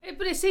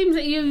but it seems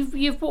that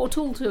you've brought a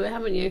tool to it,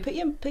 haven't you? Put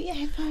your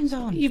headphones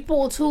on. You've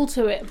brought a tool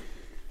to it.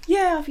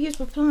 Yeah, I've used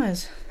my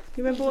pliers.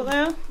 You remember what they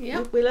are?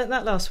 Yeah. We learnt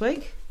that last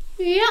week.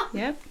 Yeah.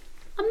 Yeah.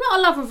 I'm not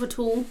a lover of a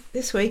tool.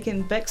 This week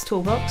in Beck's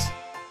Toolbox.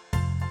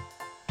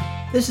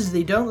 This is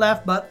the Don't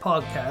Laugh But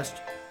podcast,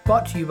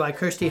 brought to you by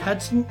Kirsty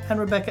Hudson and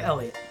Rebecca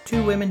Elliott,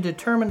 two women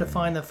determined to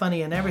find the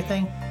funny in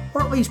everything,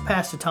 or at least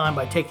pass the time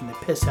by taking the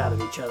piss out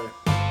of each other.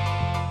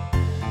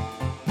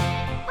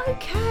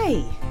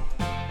 Okay.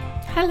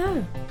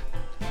 Hello.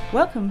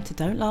 Welcome to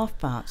Don't Laugh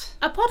But.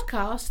 A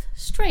podcast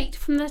straight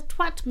from the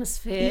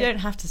twatmosphere. You don't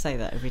have to say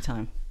that every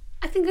time.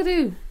 I think I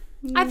do.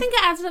 I think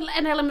it adds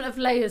an element of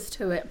layers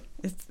to it.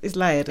 It's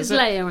layered, It's is it?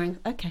 layering.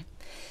 Okay.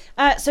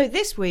 So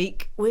this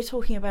week we're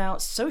talking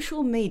about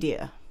social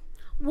media.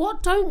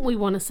 What don't we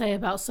want to say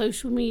about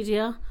social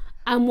media,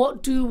 and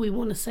what do we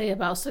want to say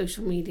about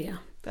social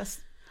media?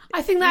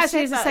 I think that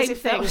actually is the same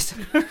thing. That was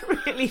a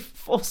really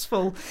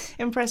forceful,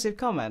 impressive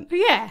comment.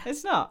 Yeah.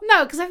 It's not.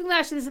 No, because I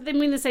think they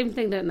mean the same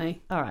thing, don't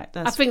they? All right.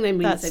 I think they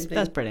mean the same thing.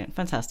 That's brilliant.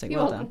 Fantastic. You're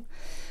Well welcome.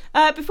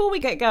 done. Before we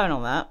get going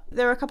on that,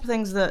 there are a couple of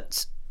things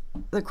that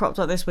cropped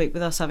up this week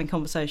with us having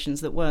conversations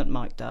that weren't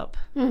mic'd up.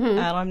 Mm-hmm. And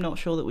I'm not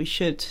sure that we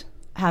should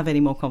have any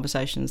more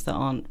conversations that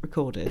aren't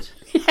recorded.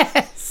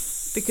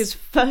 Yes. Because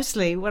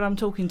firstly, when I'm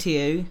talking to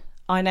you,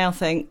 I now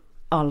think,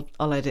 I'll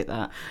edit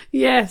that.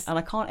 Yes. And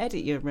I can't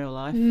edit you in real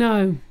life.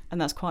 No. And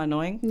that's quite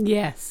annoying.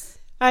 Yes.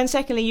 And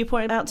secondly, you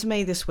pointed out to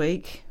me this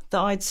week that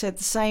I'd said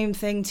the same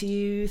thing to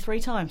you 3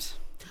 times.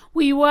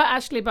 Well, you were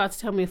actually about to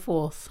tell me a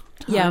fourth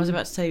time. Yeah, I was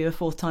about to tell you a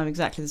 4th time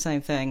exactly the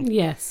same thing.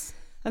 Yes.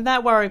 And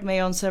that worried me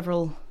on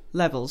several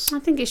levels. I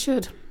think it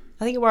should.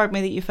 I think it worried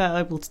me that you felt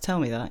able to tell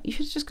me that. You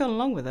should have just gone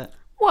along with it.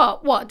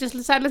 What? Just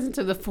listen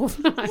to the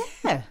fourth time?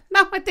 Yeah.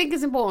 No, I think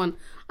it's important.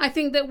 I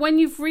think that when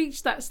you've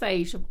reached that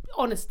stage of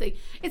honesty,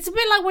 it's a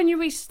bit like when you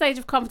reach the stage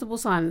of comfortable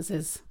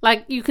silences.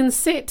 Like, you can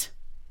sit.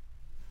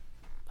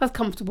 That's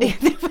comfortable.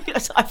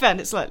 I found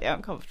it slightly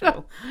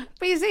uncomfortable.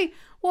 But you see,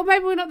 well,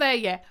 maybe we're not there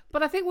yet.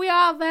 But I think we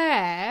are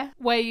there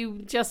where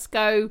you just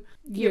go,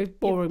 you're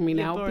boring me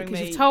now. Boring because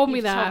me. you've told me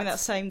You've told me that that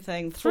same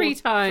thing 3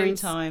 times. 3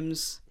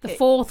 times. The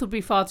 4th would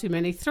be far too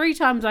many. 3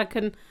 times I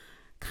can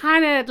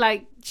kind of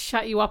like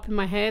shut you up in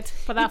my head.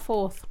 But that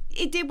 4th.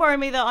 It did worry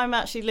me that I'm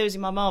actually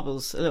losing my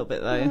marbles a little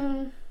bit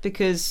though.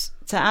 Because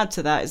to add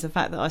to that is the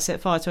fact that I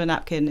set fire to a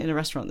napkin in a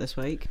restaurant this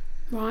week.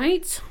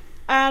 Right.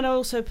 And I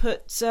also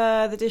put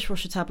the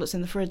dishwasher tablets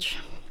in the fridge.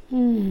 So I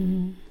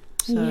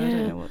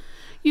don't know what.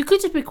 You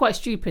could just be quite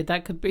stupid.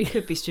 That could be.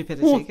 Could be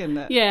stupidity, couldn't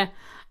it? Yeah.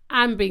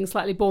 And being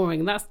slightly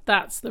boring.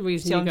 That's the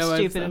reason So you I'm go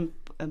stupid over.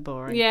 and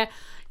boring. Yeah.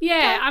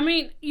 I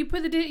mean, you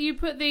put the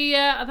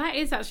that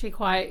is actually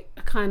quite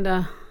a kind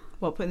of.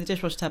 What, putting the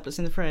dishwasher tablets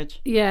in the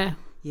fridge? Yeah.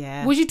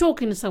 Yeah. Was you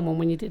talking to someone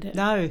when you did it?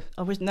 No,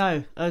 I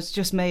was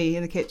just me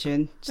in the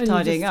kitchen, just And you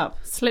tidying just up.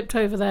 Slipped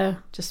over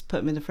there. Just put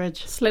them in the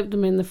fridge. Slipped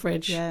them in the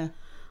fridge. Yeah.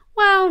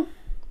 Well,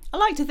 I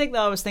like to think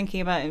that I was thinking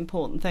about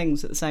important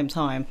things at the same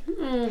time.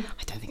 I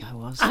don't think I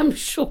was. I'm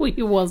sure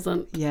you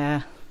wasn't.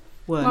 Yeah.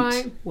 Weren't.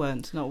 Right.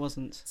 Weren't. Not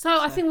wasn't.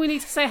 So I think we need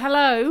to say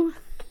hello.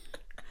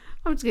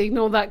 I'm just going to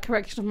ignore that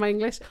correction of my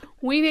English.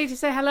 We need to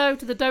say hello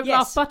to the Don't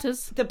Laugh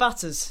Butters. The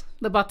butters.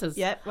 The Butters.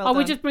 Yeah, well Are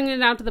we done. just bringing it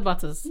down to the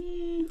Butters?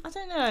 I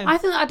don't know. I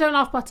think I Don't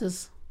Laugh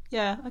Butters.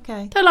 Yeah,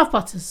 okay. Don't Laugh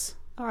Butters.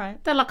 All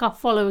right. They're like our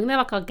following. They're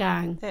like our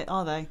gang.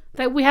 Are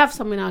they? We have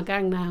some in our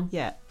gang now.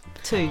 Yeah.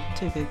 Two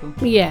people.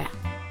 Yeah.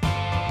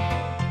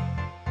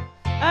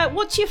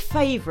 What's your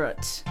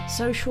favourite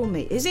social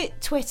media? Is it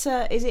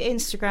Twitter? Is it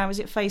Instagram? Is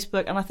it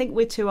Facebook? And I think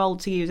we're too old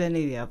to use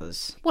any of the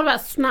others. What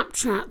about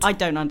Snapchat? I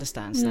don't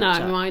understand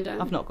Snapchat. No, I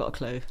don't. I've not got a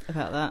clue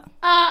about that.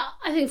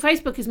 I think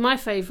Facebook is my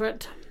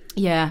favourite.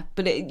 Yeah,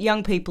 but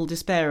young people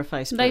despair of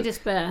Facebook. They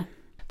despair.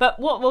 But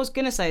what I was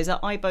going to say is that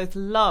I both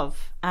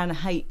love and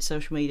hate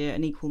social media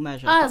in equal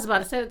measure. I was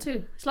about to say that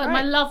too. It's like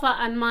my lover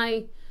and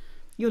my...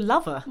 Your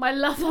lover? My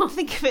lover.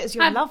 Think of it as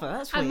your lover.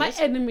 That's weird. And my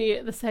enemy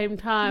at the same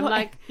time. What?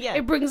 Like, Yeah.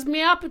 it brings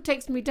me up, it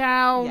takes me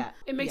down. Yeah.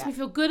 It makes Yeah. me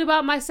feel good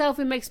about myself,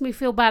 it makes me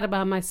feel bad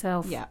about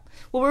myself. Yeah.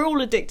 Well, we're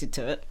all addicted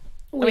to it.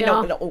 We I mean,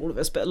 are. not all of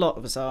us, but a lot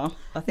of us are.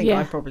 I think Yeah.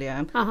 I probably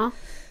am. Uh-huh.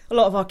 A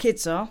lot of our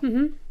kids are.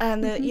 Mm-hmm.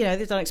 And,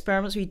 they've done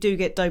experiments where you do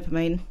get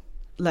dopamine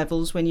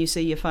levels when you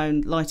see your phone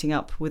lighting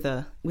up with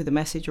a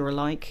message or a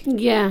like.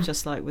 Yeah.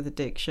 Just like with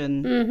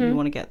addiction, you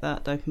want to get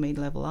that dopamine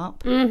level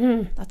up.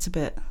 Mm-hmm. That's a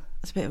bit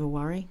of a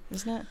worry,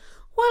 isn't it?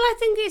 Well, I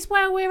think it's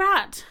where we're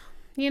at.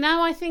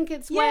 I think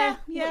it's where...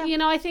 Yeah.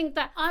 I think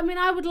that... I mean,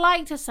 I would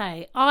like to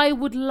say I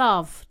would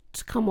love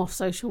to come off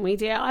social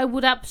media. I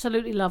would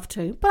absolutely love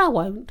to, but I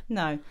won't.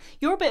 No.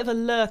 You're a bit of a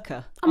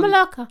lurker. I'm a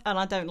lurker. And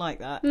I don't like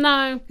that.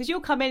 No. Because you'll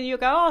come in and you'll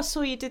go, oh, I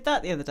saw you did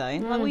that the other day.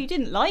 And I'm like, well, you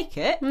didn't like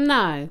it.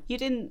 No. You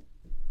didn't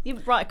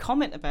write a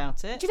comment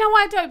about it. Do you know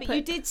why I don't But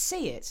you did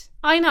see it.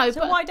 I know,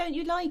 So but... why don't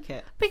you like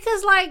it?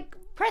 Because, like...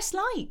 Press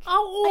like.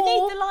 Oh, I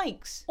need the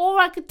likes. Or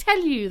I could tell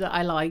you that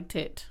I liked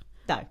it.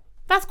 No.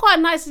 That's quite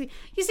nice. You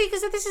see,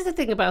 because this is the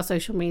thing about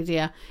social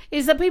media,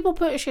 is that people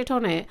put shit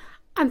on it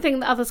and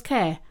think that others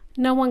care.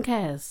 No one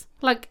cares.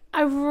 Like,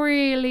 I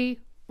really,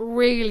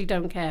 really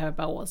don't care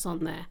about what's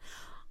on there.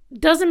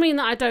 Doesn't mean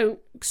that I don't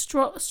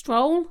stroll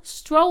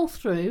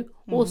through,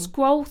 or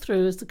scroll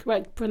through is the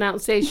correct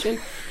pronunciation.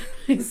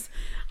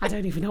 I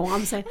don't even know what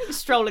I'm saying.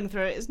 Strolling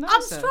through it is nice.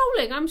 I'm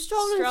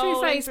strolling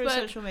through Facebook. Through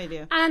social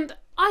media. And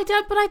I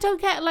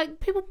don't get, like,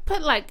 people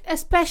put, like,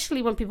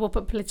 especially when people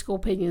put political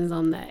opinions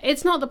on there.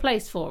 It's not the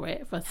place for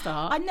it, for a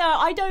start. I know,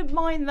 I don't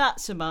mind that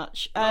so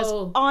much as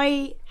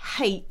I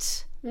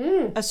hate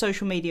a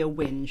social media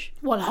whinge.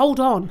 Well, hold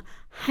on.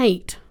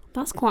 Hate.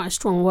 That's quite a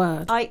strong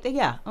word. I'm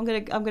gonna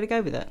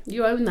go with it.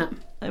 You own that.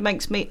 It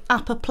makes me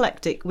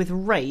apoplectic with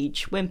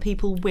rage when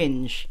people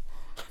whinge.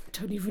 I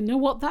don't even know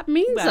what that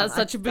means. Well, That's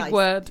such a big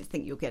word. I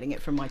think you're getting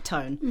it from my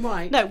tone.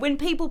 Right. No, when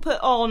people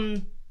put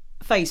on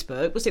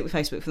Facebook, we'll stick with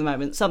Facebook for the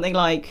moment, something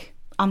like,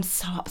 I'm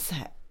so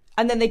upset.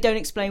 And then they don't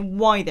explain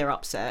why they're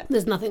upset.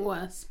 There's nothing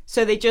worse.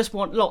 So they just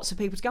want lots of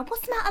people to go,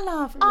 what's the matter,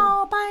 love?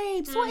 Oh,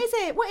 babes, what is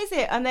it? What is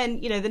it? And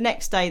then, the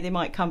next day they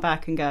might come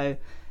back and go,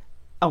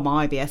 oh,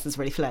 my IBS has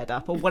really flared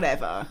up, or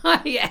whatever.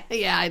 yeah,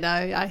 I know.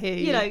 I hear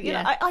you.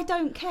 I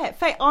don't care.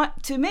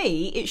 To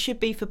me, it should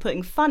be for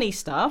putting funny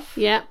stuff.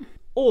 Yeah.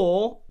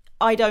 Or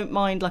I don't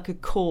mind, like, a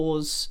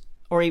cause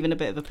or even a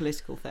bit of a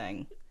political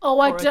thing. Oh,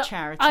 or a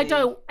charity. I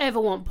don't ever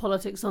want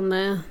politics on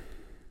there.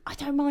 I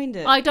don't mind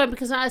it. I don't,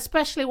 because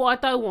especially what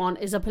I don't want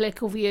is a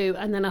political view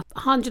and then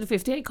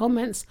 158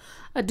 comments,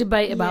 a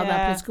debate about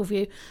that political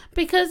view,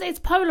 because it's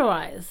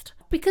polarised.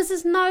 Because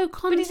there's no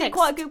context. But is it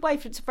quite a good way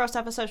for us to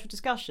have a social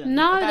discussion?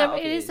 No,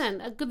 it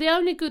isn't. The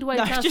only good way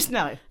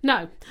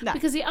No,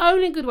 because the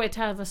only good way to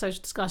have a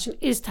social discussion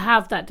is to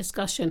have that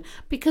discussion,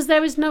 because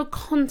there is no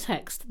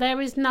context.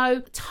 There is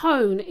no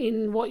tone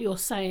in what you're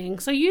saying.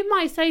 So you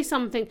might say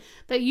something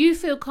that you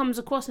feel comes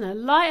across in a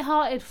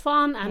light-hearted,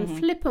 fun and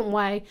flippant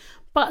way,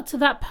 but to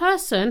that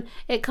person,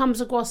 it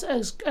comes across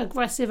as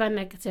aggressive and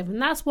negative.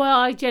 And that's why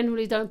I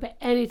generally don't put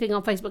anything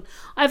on Facebook.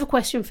 I have a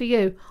question for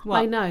you. What?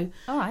 I know.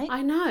 All right.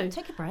 I know.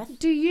 Take a breath.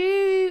 Do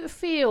you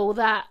feel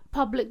that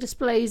public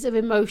displays of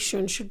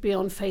emotion should be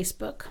on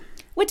Facebook?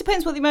 Well, it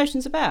depends what the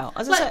emotion's about.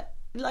 As I said,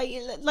 let me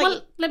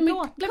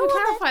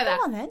clarify that.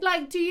 Go on, then.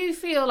 Like, do you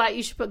feel like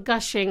you should put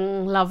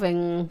gushing,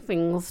 loving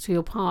things to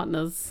your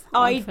partners?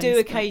 I do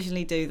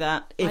occasionally do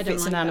that if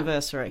it's an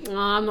anniversary. No,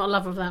 I'm not a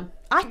lover of that.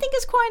 I think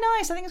it's quite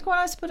nice. I think it's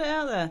quite nice to put it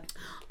out there.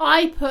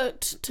 I put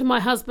to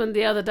my husband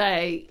the other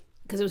day,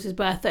 because it was his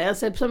birthday, I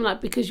said something like,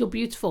 because you're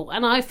beautiful.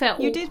 And I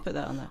felt... You did put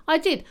that on there. I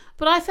did,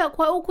 but I felt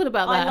quite awkward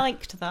about that. I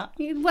liked that.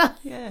 Well...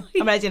 Yeah. I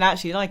mean, I didn't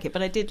actually like it,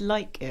 but I did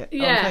like it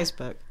on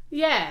Facebook.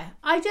 Yeah.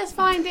 I just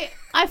find it...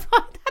 I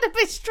find that a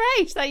bit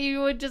strange that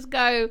you would just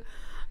go...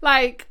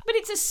 Like, but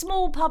it's a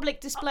small public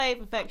display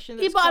of affection.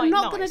 That's but I'm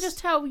not nice. going to just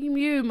tell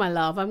you, my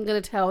love. I'm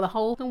going to tell the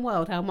whole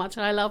world how much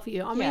I love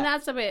you. I mean,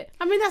 that's a weird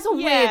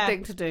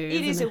thing to do.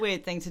 It is a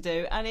weird thing to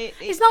do, and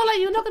it's not like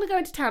you're not going to go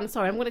into town.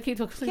 Sorry, I'm going to keep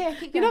talking.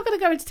 You're not going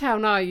to go into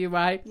town, are you?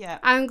 Right? Yeah.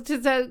 And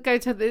to go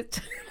to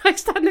the like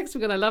stand next to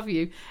me, and I love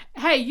you.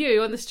 Hey,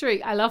 you on the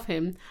street, I love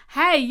him.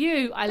 Hey,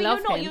 you, I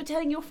love him. You're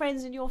telling your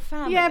friends and your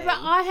family. Yeah, but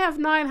I have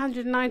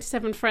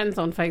 997 friends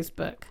on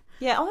Facebook.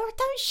 Yeah,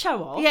 don't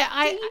show off. Yeah,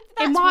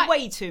 that's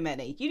way too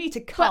many. You need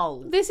to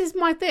cull. This is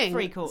my thing.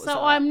 3/4.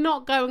 So I'm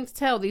not going to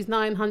tell these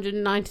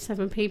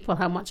 997 people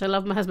how much I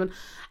love my husband.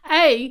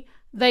 A,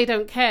 they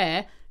don't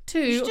care. 2,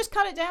 you should just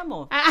cut it down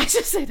more. I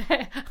just said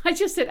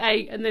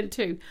A and then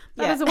 2.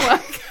 That doesn't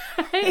work.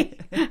 A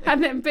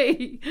and then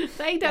B.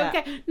 They don't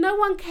care. No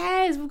one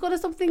cares. We've got to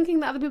stop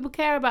thinking that other people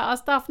care about our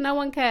stuff. No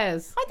one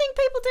cares. I think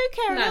people do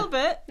care a little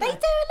bit. They do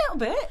a little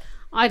bit.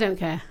 I don't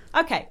care.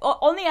 Okay,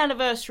 on the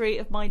anniversary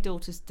of my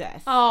daughter's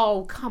death.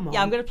 Oh, come on.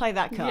 Yeah, I'm going to play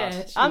that card.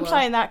 Yeah, I'm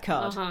playing that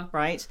card,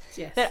 right?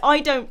 Yes. That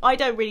I don't like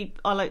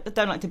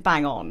to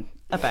bang on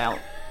about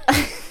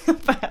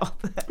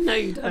No,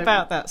 you don't.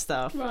 about that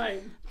stuff.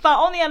 Right. But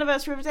on the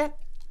anniversary of her death,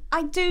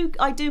 I do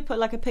put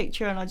like a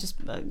picture, and I just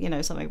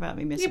something about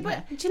me missing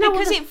hair. Do you know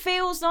because it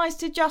feels nice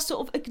to just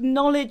sort of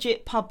acknowledge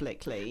it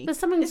publicly. There's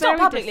something it's very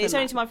not publicly. different. It's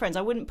only to my friends.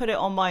 I wouldn't put it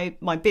on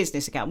my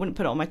business account. I wouldn't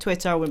put it on my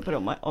Twitter. I wouldn't put it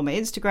on my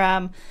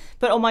Instagram.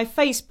 But on my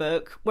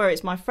Facebook, where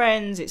it's my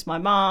friends, it's my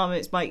mum,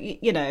 it's my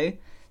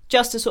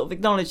just to sort of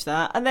acknowledge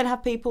that, and then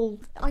have people,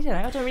 I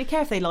don't really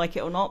care if they like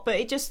it or not, but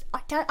it just,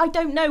 I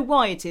don't know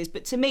why it is,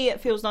 but to me it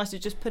feels nice to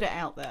just put it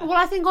out there. Well,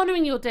 I think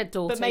honouring your dead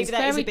daughter but maybe is that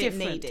very is a bit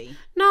different. needy.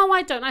 No,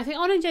 I don't. I think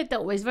honouring your dead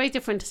daughter is very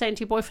different to saying to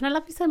your boyfriend, I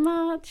love you so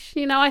much.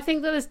 I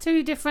think that there's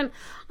two different,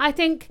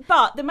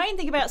 But the main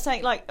thing about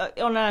saying, like,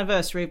 on an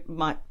anniversary,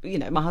 my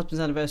husband's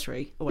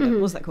anniversary, or whatever,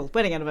 what's that called?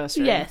 Wedding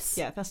anniversary. Yes.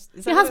 Yeah, is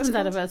that your what husband's it's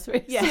called?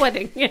 anniversary. Yeah. It's the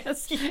wedding,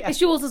 yes. Yeah. It's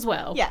yours as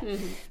well. Yeah.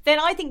 Then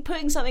I think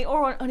putting something,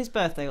 or on his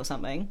birthday or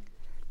something,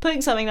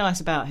 putting something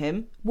nice about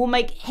him will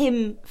make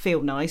him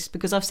feel nice,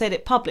 because I've said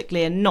it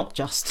publicly and not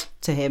just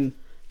to him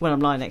when I'm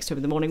lying next to him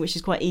in the morning, which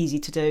is quite easy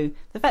to do.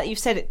 The fact that you've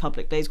said it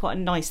publicly is quite a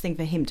nice thing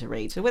for him to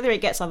read. So whether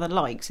it gets other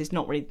likes is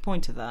not really the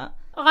point of that.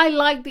 I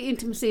like the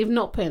intimacy of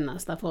not putting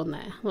that stuff on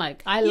there.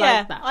 Like, I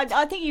like that.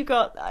 I think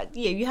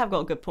you have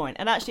got a good point.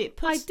 And actually, it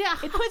puts me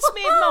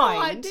in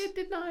mind. I did,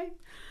 didn't I?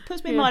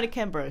 Puts me in mind of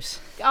Ken Bruce.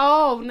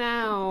 Oh,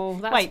 now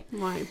that's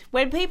right.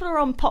 When people are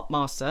on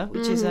Popmaster,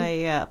 which is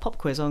a pop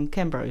quiz on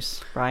Ken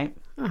Bruce, right?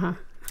 Uh-huh.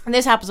 And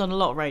this happens on a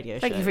lot of radio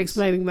shows. Thank you for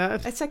explaining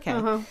that. It's okay.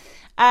 Uh-huh.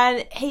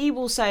 And he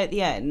will say at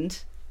the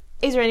end,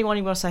 "Is there anyone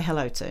you want to say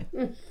hello to?"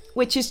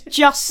 Which is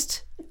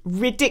just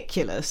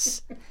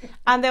ridiculous.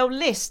 And they'll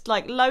list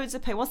like loads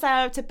of people. I want to say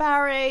hello to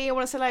Barry, I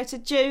want to say hello to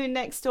June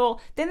next door.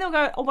 Then they'll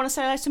go, I want to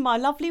say hello to my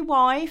lovely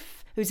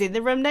wife who's in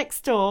the room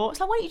next door. It's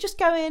like, why don't you just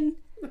go in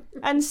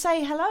and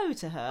say hello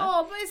to her?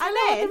 Oh, but it's on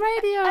the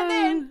radio. And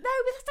then, no,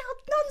 that's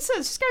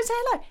nonsense. Just go and say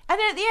hello. And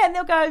then at the end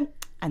they'll go,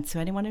 and to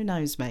anyone who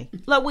knows me.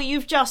 Like, well,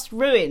 you've just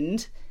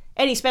ruined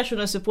any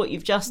specialness of what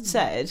you've just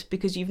said,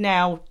 because you've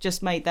now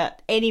just made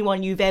that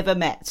anyone you've ever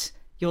met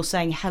you're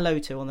saying hello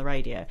to on the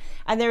radio.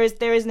 And there is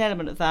an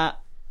element of that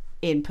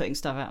in putting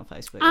stuff out on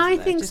Facebook. I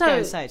think just so. Go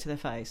and say it to their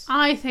face.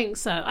 I think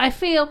so. I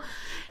feel,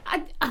 I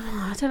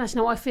don't actually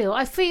know what I feel.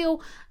 I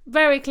feel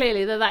very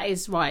clearly that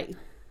is right.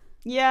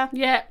 Yeah.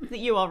 Yeah. That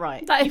you are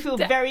right. You feel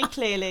very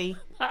clearly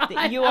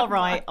that you are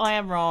right. I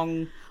am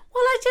wrong.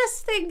 Well, I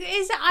just think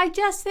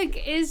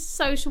is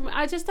social.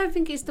 I just don't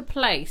think it's the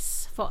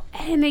place for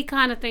any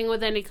kind of thing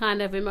with any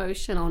kind of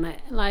emotion on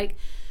it. Like,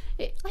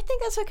 I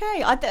think that's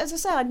okay. As I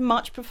say, I'd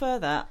much prefer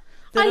that.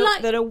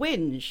 That a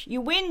whinge.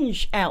 Your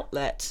whinge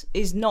outlet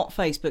is not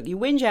Facebook. Your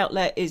whinge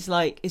outlet is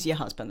your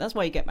husband. That's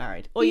why you get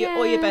married, or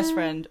your best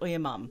friend, or your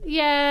mum.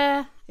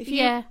 Yeah. If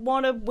you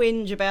want to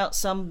whinge about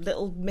some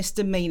little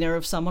misdemeanour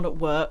of someone at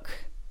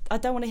work, I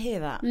don't want to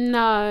hear that.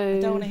 No, I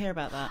don't want to hear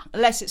about that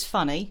unless it's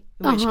funny.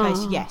 In which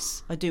case,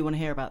 yes, I do want to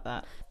hear about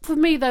that. For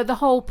me, though, the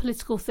whole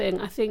political thing,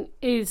 I think,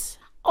 is.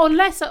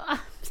 Unless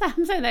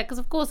I'm saying that because,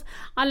 of course,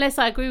 unless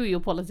I agree with your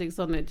politics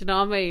on it, do you know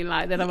what I mean?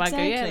 Like, then I might go,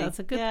 yeah, that's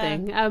a good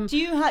thing. Do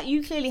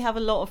you clearly have a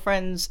lot of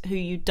friends who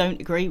you don't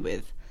agree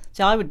with?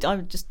 So I would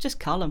just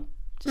cull them,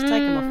 just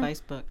take them off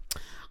Facebook.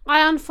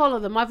 I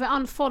unfollow them. I've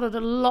unfollowed a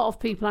lot of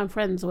people I'm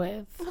friends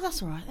with. Well,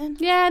 that's all right then.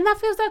 Yeah, and that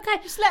feels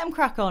okay. Just let them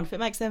crack on if it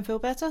makes them feel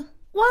better.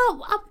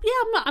 Well,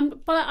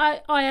 but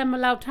I am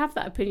allowed to have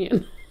that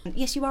opinion.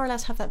 Yes, you are allowed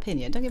to have that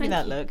opinion. Don't give me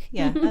that look.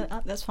 Yeah,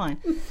 that's fine.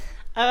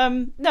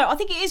 No, I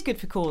think it is good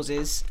for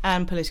causes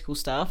and political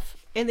stuff,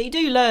 in that you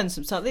do learn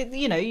some stuff.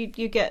 You know, you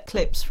get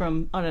clips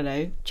from, I don't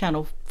know,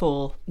 Channel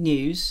 4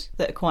 News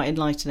that are quite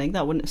enlightening that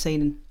I wouldn't have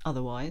seen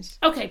otherwise.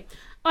 Okay,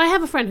 I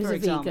have a friend who's a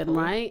vegan,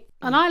 right?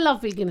 And I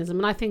love veganism,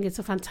 and I think it's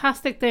a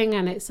fantastic thing,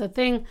 and it's a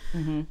thing.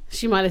 Mm-hmm.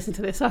 She might listen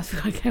to this, so I have to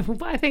be quite careful.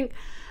 But I think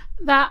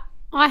that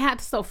I had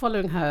to stop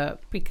following her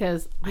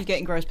because you're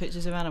getting gross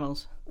pictures of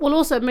animals. Well,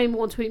 also it made me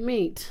want to eat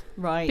meat,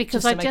 right?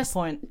 Because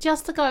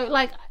just to go,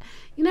 like,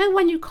 you know,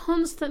 when you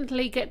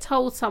constantly get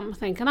told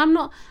something, and I'm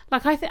not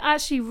like, I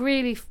actually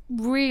really,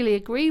 really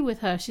agree with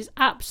her. She's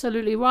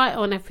absolutely right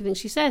on everything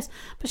she says,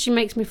 but she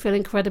makes me feel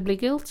incredibly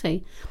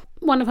guilty.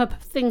 One of her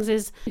things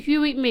is, if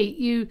you eat meat,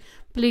 you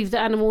believe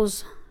that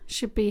animals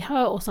should be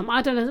hurt or something.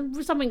 I don't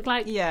know, something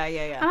like... Yeah.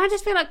 And I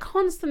just feel like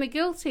constantly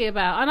guilty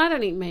about, and I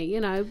don't eat meat,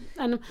 you know.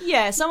 And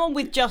yeah, someone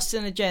with just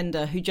an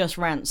agenda who just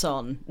rants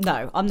on.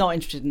 No, I'm not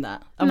interested in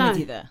that. I'm with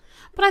you there.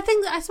 But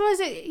I suppose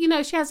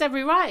she has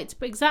every right to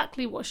put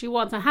exactly what she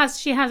wants. And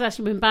she has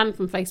actually been banned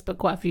from Facebook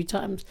quite a few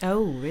times.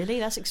 Oh, really?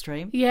 That's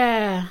extreme.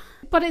 Yeah.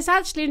 But it's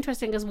actually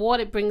interesting as what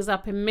it brings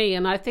up in me.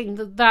 And I think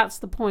that's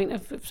the point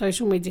of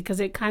social media, because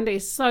it kind of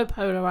is so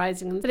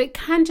polarising that it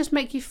can just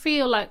make you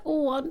feel like,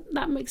 oh,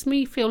 that makes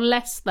me feel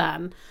less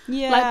than.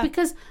 Yeah. Like,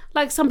 because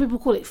like some people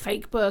call it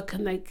fake book,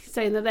 and they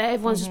saying that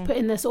everyone's just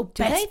putting their sort of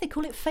best. Do they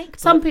call it fake book?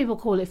 Some people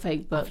call it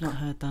fake book. I've not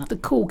heard that. The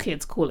cool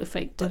kids call it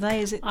fake book. Do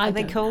they? Are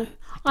they cool?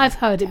 I've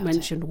heard it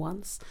mentioned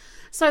once.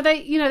 So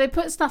they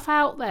put stuff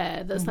out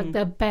there that's like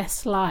their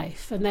best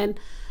life, and then,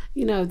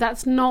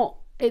 it's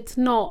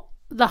not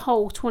the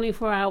whole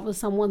 24 hours of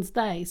someone's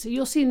day. So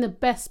you're seeing the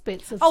best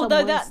bits of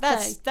someone's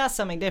day. That's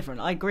something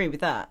different. I agree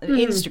with that.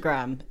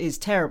 Instagram is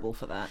terrible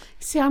for that.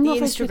 See, I'm not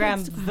the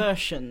Instagram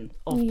version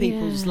of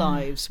people's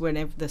lives,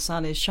 whenever the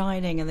sun is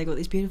shining and they've got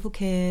these beautiful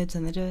kids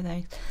and they're doing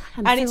things,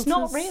 and it's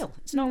not real.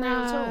 It's not real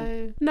at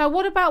all. No.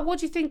 What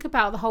do you think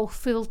about the whole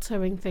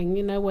filtering thing?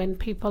 You know, when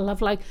people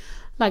have like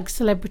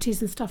celebrities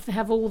and stuff, they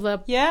have all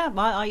the... Yeah,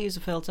 I use a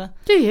filter.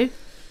 Do you?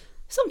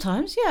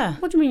 Sometimes, yeah.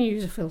 What do you mean you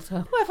use a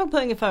filter? Well, if I'm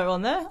putting a photo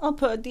on there,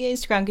 the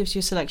Instagram gives you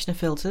a selection of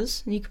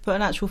filters, and you can put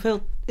an actual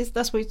filter.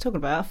 That's what you're talking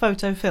about, a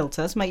photo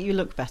filter to make you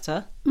look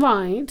better.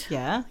 Right.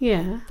 Yeah.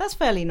 Yeah. That's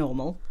fairly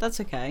normal. That's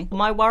okay.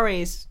 My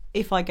worry is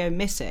if I go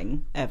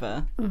missing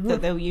ever,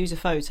 that they'll use a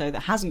photo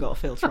that hasn't got a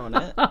filter on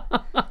it,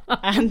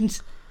 and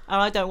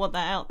I don't want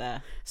that out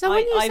there. So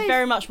I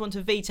very much want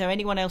to veto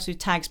anyone else who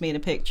tags me in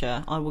a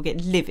picture. I will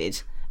get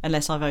livid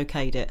unless I've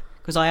okayed it,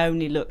 because I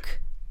only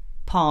look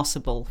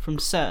passable from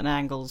certain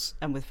angles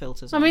and with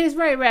filters on. I mean, it's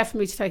very rare for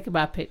me to take a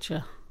bad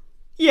picture.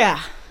 Yeah.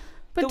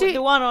 But the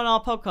one on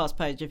our podcast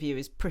page of you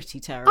is pretty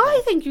terrible.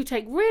 I think you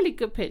take really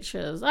good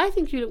pictures. I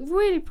think you look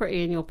really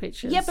pretty in your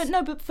pictures. Yeah,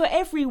 but for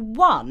every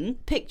one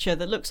picture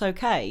that looks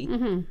okay,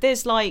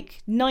 there's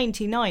like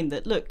 99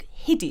 that look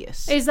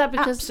hideous. Is that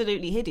because...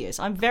 Absolutely hideous.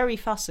 I'm very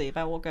fussy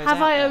about what goes out.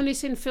 Have I there. only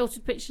seen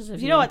filtered pictures of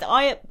you? You know what?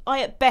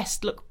 I at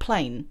best look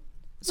plain.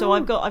 So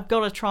I've got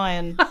to try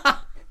and...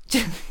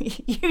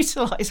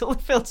 utilise all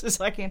the filters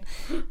I can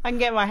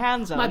get my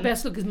hands on. My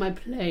best look is my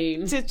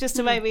plain. Just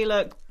to make me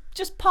look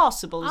just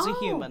passable as a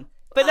human.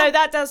 But no,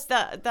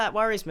 that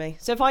worries me.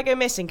 So if I go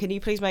missing, can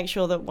you please make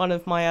sure that one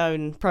of my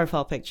own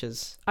profile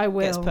pictures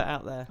gets put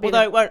out there?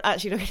 Although it won't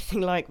actually look anything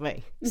like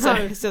me. So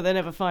they'll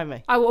never find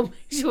me. I will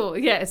make sure,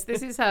 yes,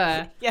 this is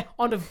her. Yeah.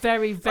 On a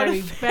very,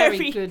 very,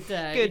 very good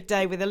day. Good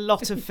day with a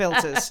lot of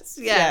filters. Yes.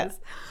 Yeah.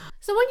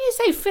 So when you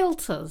say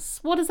filters,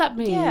 what does that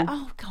mean? Yeah.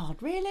 Oh, God,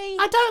 really?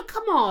 I don't...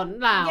 Come on,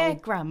 now. Yeah,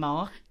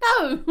 Grandma.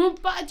 No,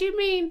 but do you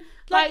mean...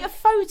 Like a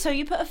photo,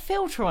 you put a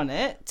filter on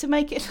it to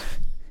make it...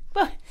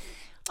 Well,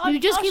 you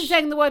just keep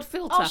saying the word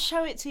filter. I'll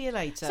show it to you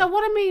later. So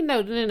what I mean...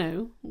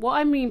 No. What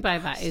I mean by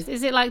that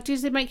is it like...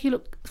 Does it make you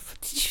look... For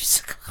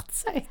God's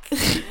sake.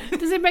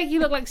 Does it make you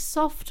look like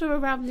softer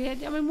around the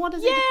edge? I mean, what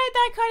does it... Yeah,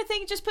 that kind of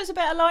thing. It just puts a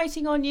bit of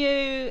lighting on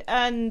you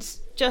and...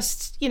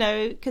 just,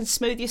 can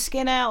smooth your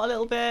skin out a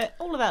little bit.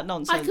 All of that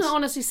nonsense. I can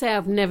honestly say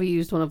I've never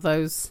used one of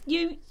those.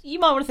 You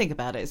might want to think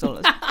about it.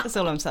 That's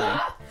all I'm saying.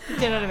 Do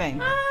you know what I mean?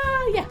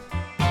 Yeah.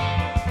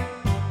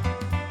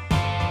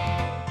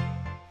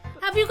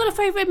 Have you got a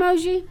favourite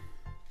emoji?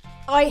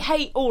 I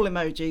hate all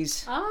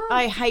emojis.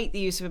 I hate the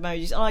use of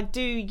emojis. And I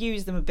do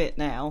use them a bit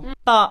now.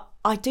 But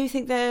I do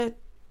think they're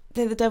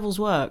the devil's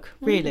work,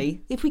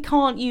 really. If we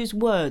can't use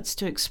words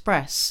to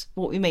express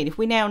what we mean, if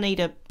we now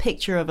need a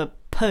picture of a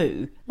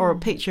poo or a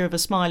picture of a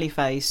smiley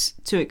face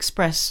to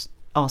express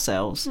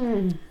ourselves,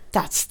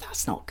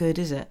 that's not good,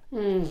 is it?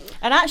 And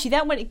actually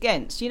that went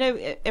against,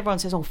 everyone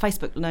says,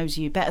 Facebook knows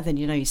you better than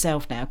you know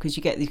yourself now, because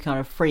you get these kind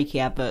of freaky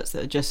adverts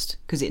that are just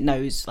because it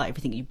knows like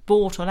everything you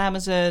bought on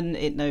Amazon,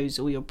 it knows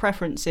all your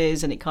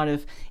preferences, and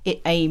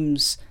it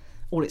aims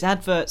all its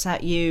adverts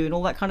at you and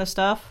all that kind of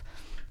stuff.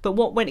 But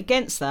what went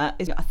against that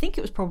is, I think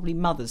it was probably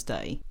Mother's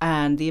Day,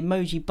 and the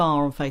emoji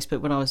bar on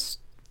Facebook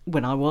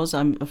when I was,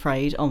 I'm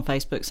afraid, on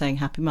Facebook saying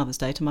Happy Mother's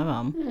Day to my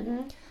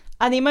mum.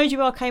 And the emoji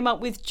bar came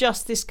up with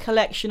just this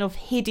collection of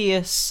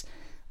hideous,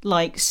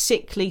 like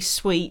sickly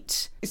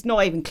sweet, it's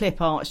not even clip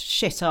art, it's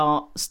shit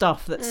art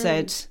stuff that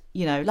said,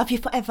 love you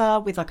forever,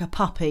 with like a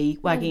puppy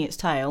wagging its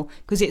tail,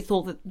 because it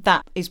thought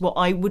that is what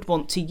I would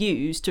want to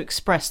use to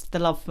express the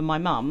love for my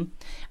mum.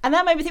 And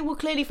that made me think, well,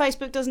 clearly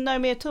Facebook doesn't know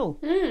me at all.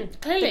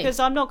 Clearly. Because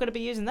I'm not going to be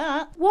using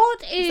that.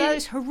 That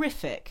is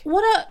horrific.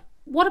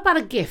 What about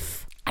a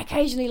GIF? I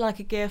occasionally like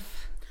a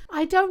GIF.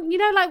 I don't,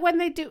 like when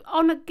they do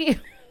on a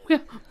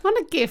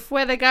GIF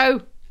where they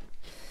go,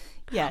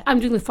 yeah, I'm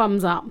doing the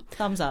thumbs up,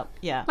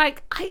 yeah,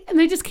 and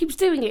they just keeps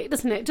doing it,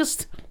 doesn't it?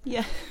 Just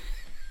yeah.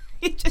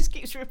 It just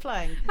keeps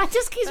replaying.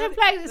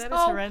 Replaying this. That is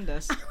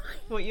horrendous.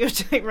 What you're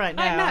doing right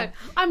now. I know.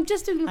 I'm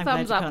just doing the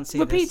thumbs up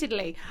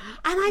repeatedly,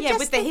 and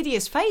with the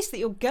hideous face that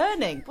you're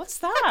gurning. What's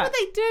that? That's what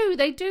they do.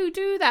 They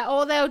do that,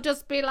 or they'll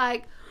just be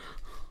like,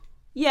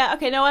 yeah,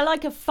 okay. No, I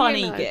like a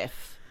funny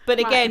GIF. But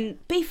again,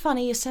 be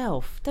funny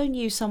yourself. Don't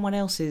use someone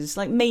else's,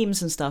 like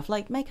memes and stuff.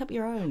 Like, make up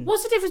your own.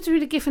 What's the difference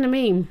between a GIF and a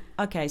meme?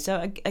 Okay,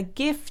 so a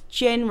GIF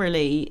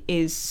generally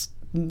is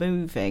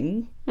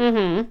moving,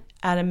 and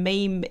a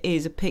meme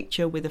is a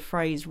picture with a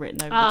phrase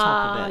written over the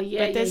top of it.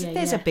 Yeah, but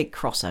there's a big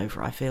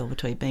crossover, I feel,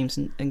 between memes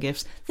and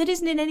GIFs that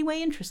isn't in any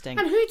way interesting.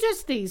 And who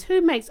does these?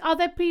 Who makes? Are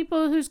there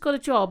people who's got a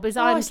job? It's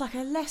like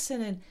a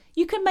lesson in...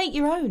 You can make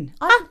your own.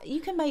 You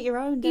can make your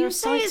own. There are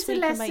sites where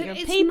you can make your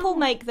own. People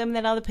make them,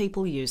 then other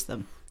people use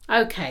them.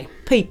 Okay.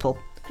 People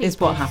is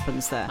what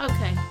happens there.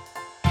 Okay.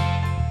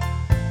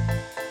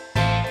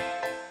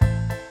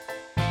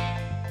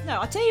 No,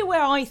 I'll tell you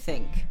where I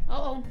think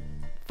Uh-oh.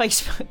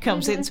 Facebook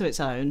comes into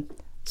its own,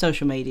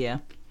 social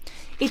media.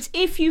 It's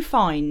if you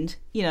find,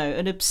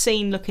 an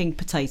obscene-looking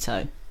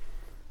potato.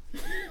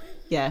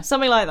 Yeah,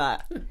 something like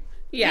that.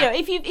 Yeah.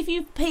 If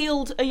you've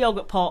peeled a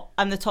yogurt pot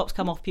and the top's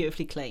come off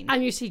beautifully clean.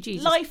 And you see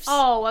Jesus.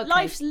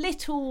 Life's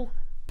little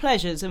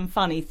pleasures and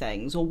funny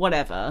things or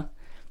whatever...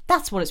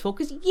 That's what it's for,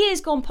 because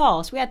years gone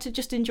past, we had to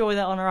just enjoy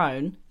that on our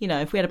own.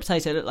 If we had a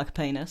potato that looked like a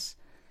penis.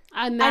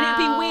 And it'd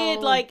be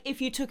weird, like,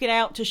 if you took it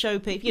out to show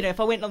people, if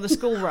I went on the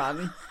school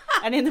run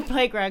and in the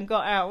playground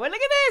got out, well,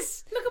 look at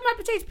this! Look at my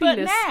potato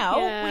penis. But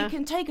now we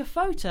can take a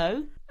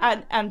photo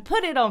and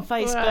put it on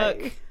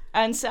Facebook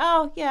and say,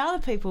 oh, yeah,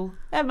 other people,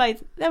 that made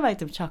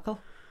them chuckle.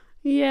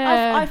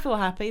 Yeah. I feel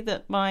happy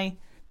that my...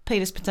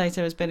 penis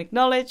potato has been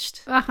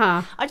acknowledged.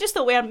 I just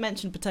thought we hadn't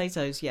mentioned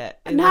potatoes yet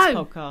in this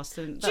podcast,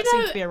 and that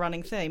seems to be a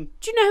running theme.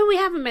 Do you know who we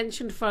haven't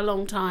mentioned for a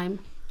long time?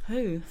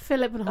 Who?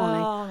 Philip and Holly.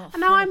 Oh,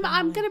 and now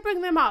I'm going to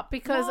bring them up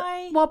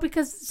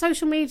because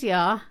social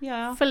media.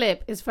 Yeah.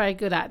 Philip is very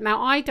good at. Now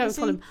I don't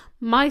follow him.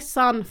 My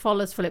son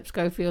follows Philip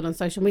Schofield on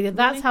social media.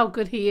 That's how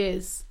good he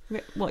is.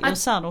 What, your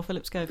son or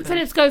Philip Schofield?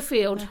 Philip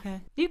Schofield. Okay.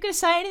 Are you going to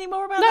say anything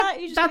more about that?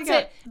 That's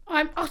it.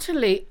 I'm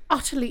utterly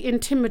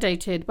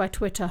intimidated by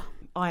Twitter.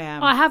 I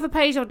am. I have a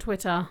page on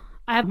Twitter.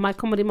 I have my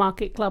Comedy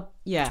Market Club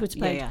Twitter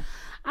page. Yeah.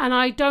 And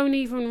I don't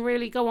even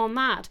really go on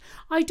that.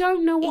 I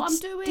don't know what I'm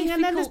doing.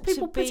 And then there's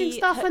people putting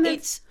stuff and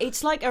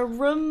it's like a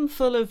room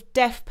full of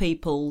deaf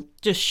people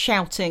just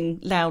shouting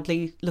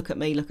loudly, look at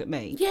me, look at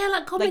me. Yeah,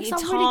 like comics,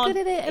 I'm really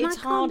good at it and I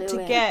can't do it. It's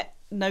hard to get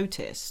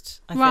noticed,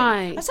 I think.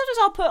 Right. And sometimes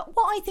I'll put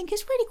what I think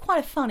is really quite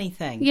a funny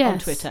thing on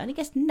Twitter and it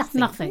gets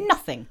nothing.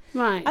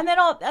 Right. And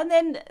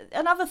then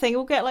another thing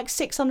will get like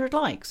 600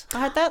 likes. I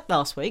had that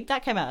last week.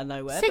 That came out of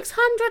nowhere.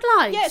 600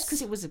 likes? Yes,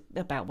 because it was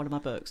about one of my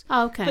books.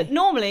 Oh, okay. But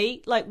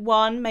normally like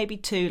 1, maybe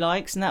 2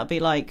 likes, and that would be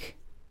like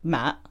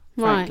Matt,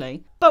 frankly.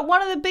 Right. But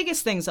one of the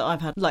biggest things that I've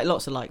had like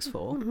lots of likes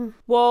for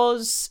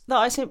was that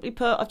I simply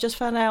put, I've just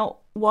found out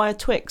why a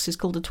Twix is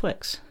called a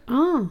Twix.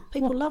 Oh.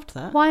 People loved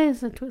that. Why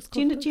is a Twix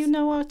called Twix? Do you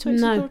know why a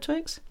Twix is called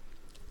Twix?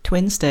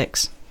 Twin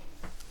sticks.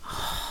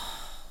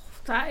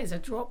 That is a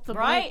drop the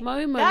mic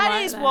moment.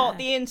 That is what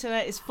the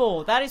internet is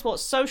for. That is what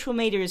social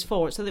media is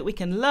for, so that we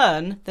can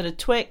learn that a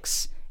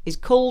Twix is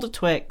called a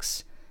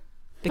Twix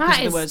because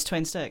of the words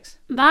twin sticks.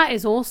 That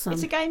is awesome.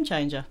 It's a game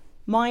changer.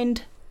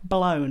 Mind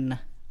blown,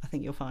 I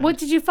think you'll find. What,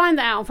 did you find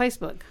that out on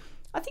Facebook?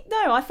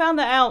 I found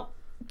that out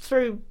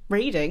through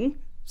reading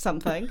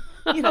something,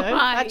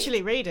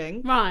 actually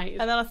reading. Right.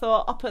 And then I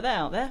thought, I'll put that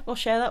out there. I'll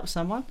share that with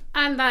someone.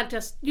 And that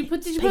just, did you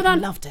put People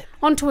loved it.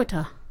 On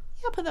Twitter?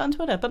 Yeah, I put that on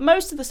Twitter. But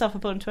most of the stuff I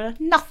put on Twitter,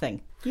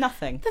 nothing.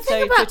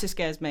 Twitter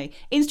scares me.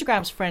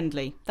 Instagram's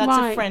friendly. That's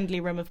a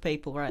friendly room of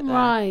people right there.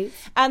 Right.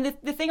 And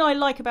the thing I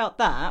like about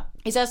that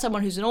is, as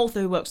someone who's an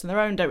author who works on their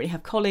own, don't really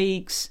have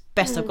colleagues,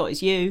 best I've got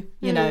is you,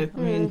 I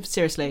mean,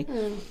 seriously.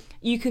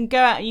 You can go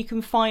out and you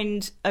can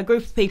find a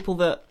group of people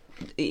that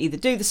either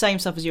do the same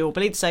stuff as you or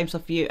believe the same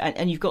stuff as you,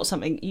 and you've got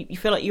something, you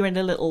feel like you're in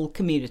a little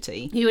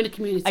community. You're in a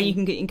community. And you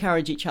can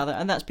encourage each other,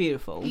 and that's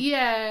beautiful.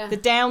 Yeah. The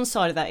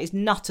downside of that is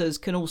nutters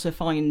can also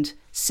find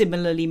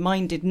similarly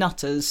minded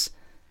nutters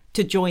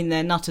to join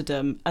their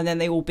nutterdom, and then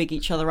they all big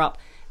each other up.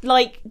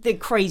 Like the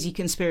crazy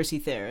conspiracy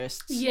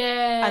theorists.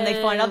 Yeah. And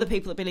they find other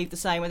people that believe the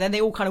same, and then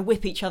they all kind of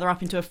whip each other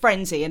up into a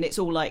frenzy, and it's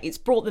all like, it's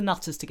brought the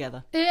nutters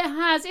together. It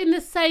has, in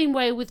the same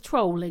way with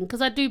trolling,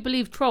 because I do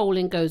believe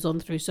trolling goes on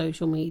through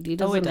social media,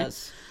 doesn't it? Oh, it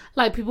does.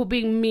 Like people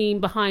being mean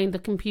behind the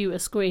computer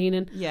screen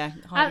and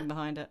hiding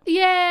behind it.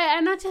 Yeah,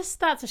 and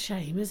that's a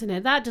shame, isn't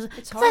it? That does.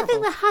 It's horrible. I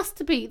think there has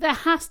to be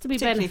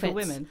particularly benefits for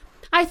women.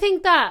 I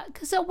think that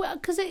because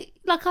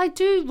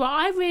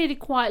I really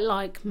quite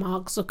like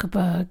Mark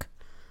Zuckerberg.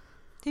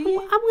 Do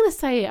you? I'm going to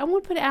say it. I'm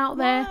going to put it out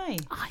there. Why?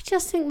 I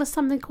just think there's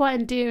something quite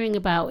endearing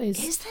about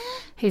his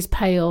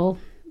pale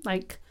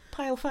face,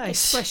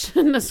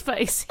 expressionless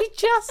face. He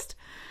just.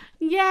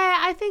 Yeah,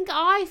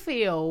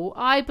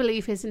 I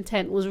believe his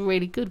intent was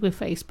really good with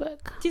Facebook.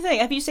 Do you think?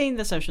 Have you seen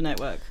The Social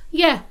Network?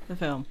 Yeah. The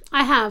film?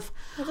 I have.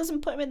 It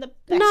doesn't put him in the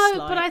best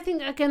light. But I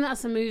think, again,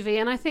 that's a movie,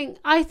 and I think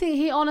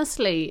he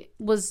honestly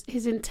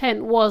his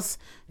intent was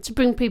to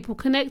bring people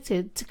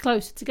connected,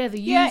 closer together,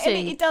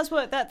 using... Yeah, it does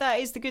work. That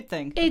is the good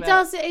thing. It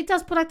does,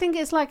 but I think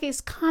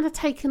it's kind of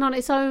taken on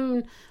its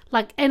own...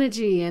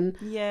 energy and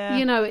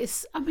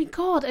it's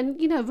God, and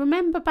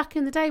remember back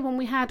in the day when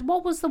we had,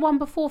 what was the one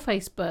before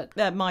Facebook?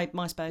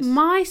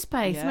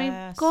 MySpace. Yes. I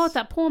mean, God,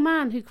 that poor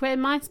man who created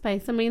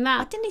MySpace. I mean,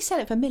 that didn't he sell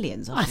it for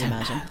millions? I should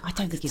imagine. I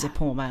don't think he's a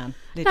poor man.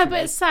 Literally. No,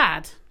 but it's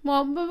sad.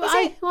 Well,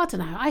 I don't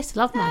know. I used to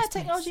love MySpace.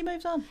 Technology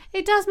moves on.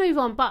 It does move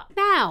on, but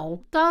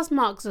now does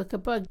Mark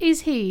Zuckerberg,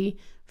 is he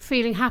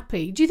feeling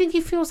happy? Do you think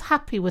he feels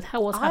happy with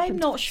what's happened? I'm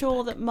not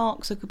sure that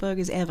Mark Zuckerberg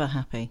is ever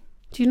happy.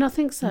 Do you not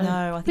think so?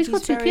 No, I think he's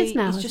got 2 kids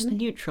now. He's just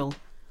neutral.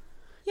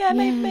 Yeah,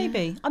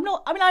 maybe. I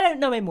don't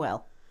know him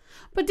well.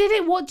 But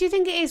what do you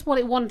think it is? What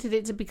it wanted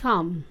it to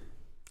become?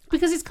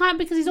 Because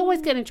because he's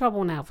always getting in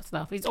trouble now for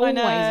stuff. He's always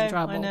in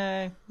trouble. I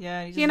know.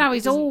 Yeah.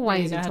 He's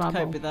always in trouble. How to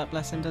cope with that,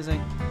 bless him, does he?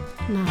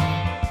 No.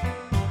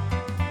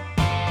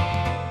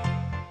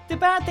 The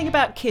bad thing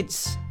about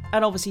kids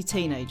and obviously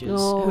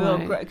teenagers,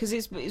 because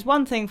it's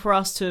one thing for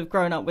us to have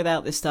grown up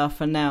without this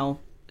stuff, and now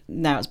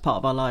it's part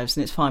of our lives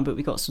and it's fine, but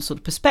we've got some sort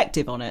of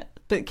perspective on it.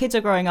 But kids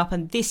are growing up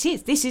and this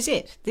is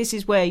it. This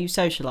is where you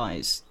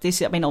socialise.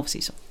 Obviously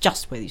it's not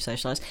just where you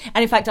socialise.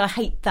 And in fact, I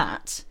hate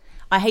that.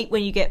 I hate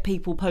when you get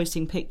people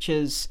posting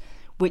pictures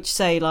which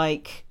say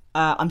like,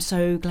 I'm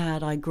so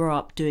glad I grew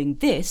up doing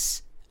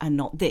this and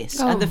not this.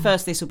 Oh. And the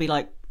first this will be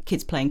like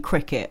kids playing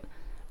cricket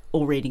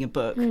or reading a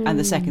book, and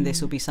the second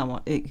this will be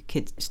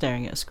kids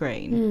staring at a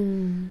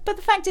screen. But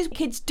the fact is,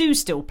 kids do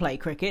still play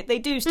cricket, they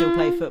do still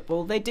play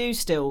football, they do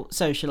still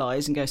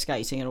socialise and go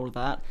skating and all of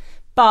that.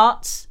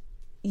 But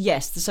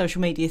yes, the social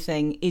media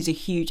thing is a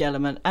huge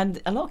element, and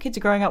a lot of kids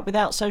are growing up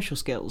without social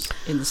skills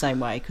in the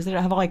same way because they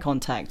don't have eye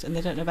contact and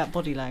they don't know about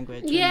body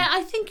language. Yeah,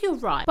 I think you're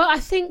right, but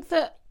I think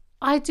that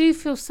I do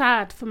feel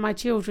sad for my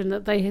children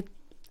that they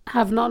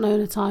have not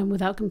known a time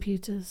without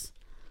computers.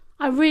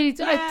 I really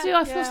do. I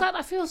feel sad.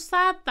 I feel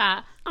sad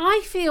that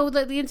I feel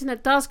that the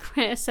internet does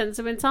create a sense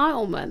of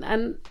entitlement,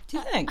 and do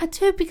you think? I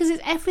do, because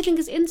everything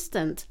is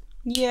instant.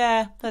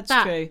 Yeah, that's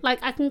true.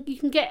 Like you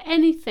can get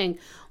anything.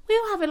 We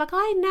all have it. Like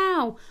I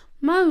now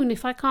moan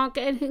if I can't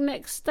get anything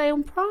next day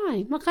on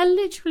Prime. Like I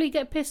literally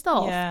get pissed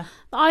off that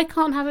I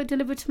can't have it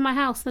delivered to my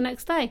house the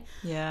next day.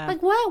 Yeah.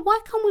 Like why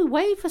can't we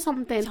wait for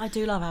something? I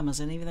do love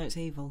Amazon, even though it's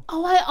evil.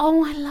 I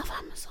love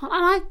Amazon,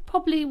 and I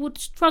probably would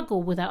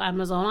struggle without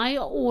Amazon. I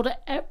order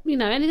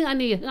anything I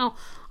need.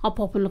 I'll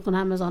pop and look on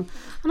Amazon,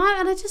 and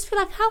I just feel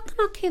like, how can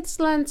our kids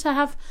learn to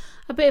have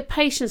a bit of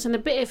patience and a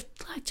bit of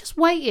like just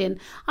waiting?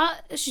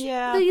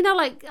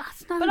 Like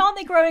but aren't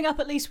they growing up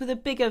at least with a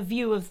bigger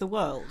view of the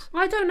world?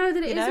 I don't know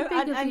that it is a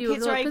bigger view of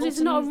the world, because it's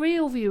not a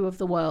real view of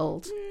the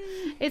world.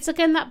 It's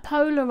again that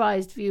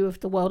polarized view of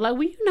the world. Like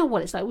you know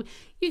what it's like.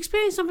 You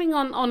experience something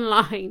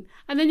online,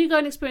 and then you go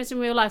and experience it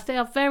in real life. They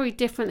are very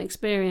different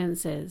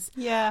experiences.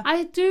 Yeah,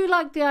 I do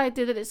like the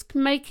idea that it's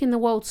making the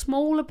world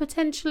smaller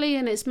potentially,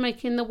 and it's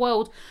making the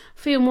world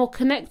feel more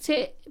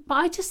connected. But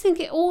I just think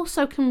it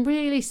also can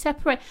really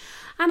separate.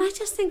 And I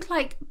just think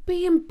like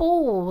being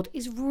bored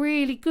is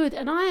really good.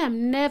 And I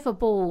am never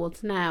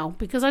bored now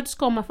because I just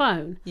go on my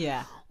phone.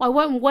 Yeah. I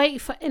won't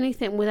wait for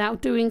anything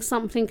without doing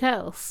something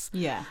else.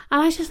 Yeah.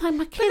 And I just like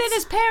my kids. But then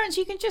as parents,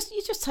 you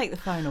just take the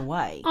phone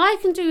away. I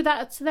can do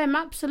that to them,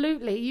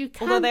 absolutely. You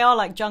can. Although they are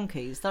like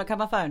junkies. They're like, have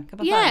my phone. Have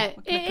my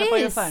phone. It Can I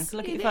is. your phone?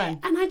 Look at your phone.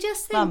 And I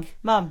just think...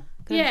 Mum.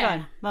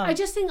 Yeah, I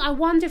just think, I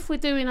wonder if we're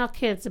doing our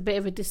kids a bit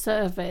of a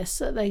disservice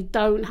that they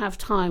don't have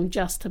time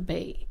just to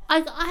be.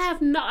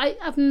 I've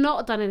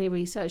not done any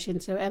research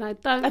into it, and I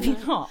don't. Have you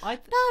not?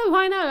 No,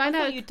 I know. I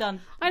thought you'd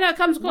done. I know it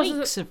comes across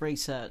weeks of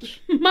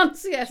research.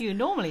 Months, yes. You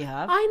normally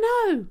have.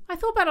 I know. I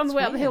thought about it on the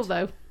way up the hill,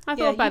 though. I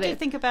thought about it. You did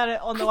think about it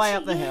on the way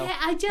up the hill.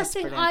 I just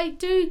think brilliant. I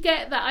do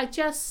get that.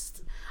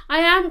 I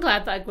am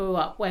glad that I grew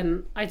up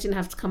when I didn't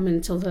have to come in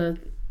until the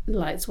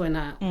lights went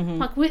out. Mm-hmm.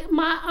 Like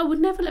I would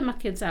never let my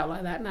kids out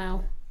like that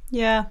now.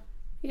 Yeah.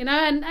 And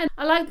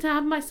I like to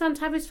have my son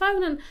to have his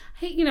phone, and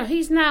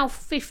he's now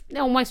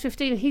almost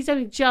 15. He's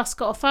only just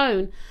got a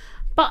phone,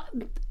 but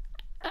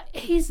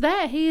he's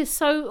there. He is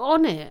so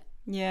on it.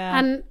 Yeah,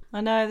 and I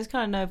know there's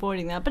kind of no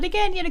avoiding that. But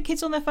again,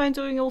 kids on their phone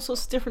doing all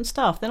sorts of different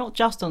stuff. They're not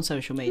just on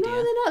social media. No,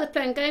 they're not. They're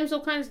playing games, all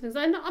kinds of things.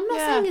 I'm not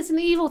saying it's an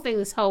evil thing,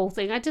 this whole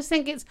thing. I just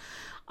think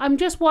I'm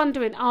just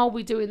wondering, are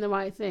we doing the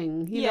right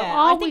thing?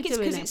 I think it's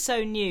because it's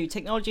so new.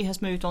 Technology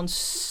has moved on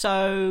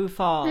so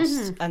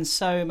fast and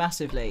so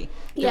massively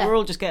that we're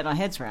all just getting our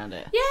heads around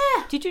it.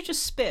 Yeah. Did you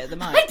just spit at the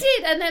mic? I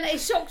did, and then it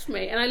shocked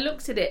me, and I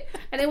looked at it,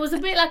 and it was a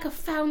bit like a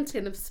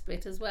fountain of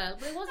spit as well.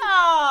 But it wasn't.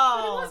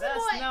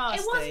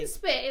 Nasty. It wasn't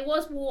spit. It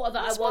was water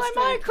that That's I was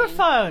my drinking.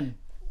 Microphone.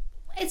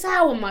 It's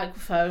our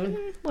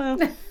microphone. Well.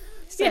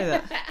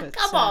 That,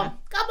 come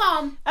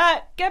on.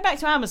 Go back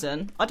to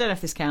Amazon. I don't know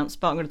if this counts,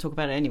 but I'm going to talk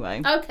about it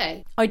anyway.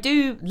 Okay. I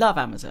do love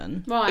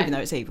Amazon, even though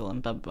it's evil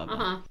and blah, blah, blah.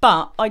 Uh-huh.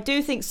 But I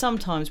do think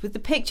sometimes with the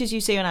pictures you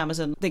see on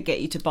Amazon that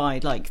get you to buy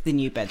like the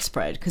new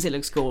bedspread because it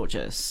looks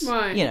gorgeous.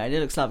 Right. It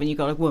looks lovely. And you've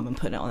got a woman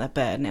putting it on their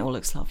bed and it all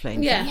looks lovely.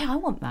 And you think, I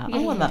want that. I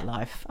want that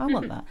life. I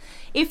want that.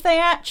 If they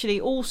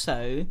actually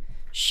also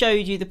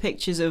showed you the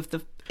pictures of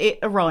it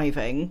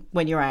arriving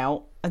when you're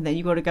out, and then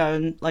you've got to go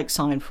and like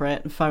sign for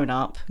it and phone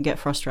up and get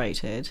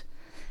frustrated,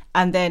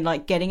 and then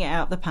like getting it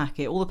out of the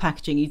packet, all the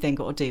packaging you've then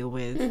got to deal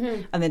with,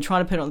 and then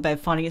trying to put it on the bed,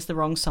 finding it's the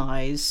wrong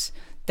size,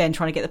 then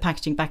trying to get the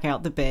packaging back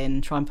out the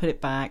bin, try and put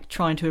it back,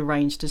 trying to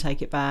arrange to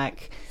take it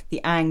back,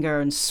 the anger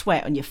and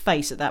sweat on your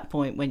face at that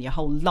point when your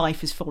whole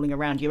life is falling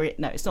around you.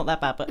 No, it's not that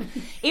bad, but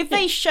if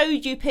they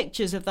showed you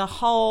pictures of the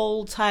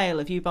whole tale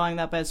of you buying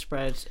that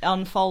bedspread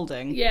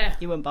unfolding,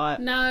 you wouldn't buy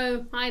it.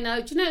 No, I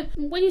know. Do you know,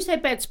 when you say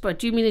bedspread,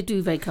 do you mean a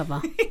duvet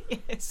cover?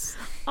 Yes.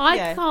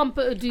 I can't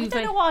put a duvet... I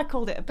don't know why I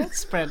called it a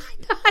bedspread.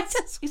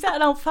 Is that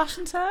an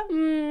old-fashioned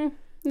term?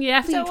 Yeah,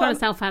 I think you're trying to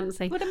sound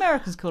fancy. Would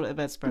Americans call it a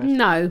bedspread?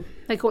 No,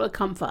 they call it a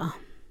comforter.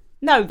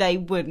 No, they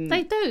wouldn't.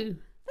 They do.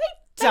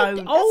 They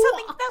don't.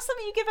 That's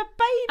something you give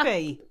a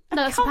baby.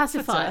 No, it's a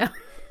pacifier.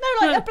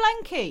 No, like a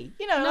blankie.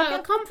 No,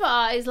 a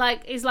comforter is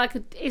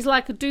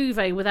like a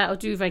duvet without a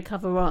duvet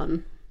cover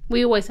on.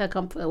 We always had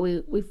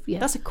comforter.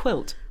 That's a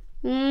quilt.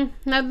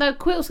 No,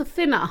 quilts are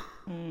thinner.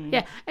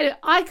 Yeah, anyway,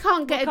 I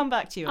can't get. We'll come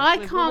back to you.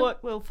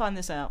 We'll find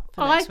this out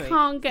for next week.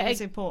 Can't get.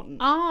 It's important.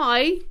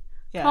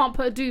 Can't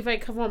put a duvet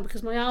cover on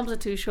because my arms are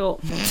too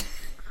short.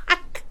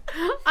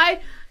 I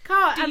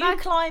can't. Do you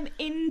climb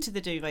into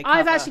the duvet cover?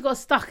 I've actually got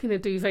stuck in a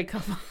duvet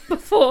cover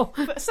before.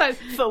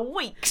 For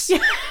weeks.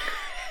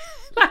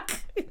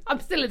 I'm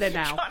still in there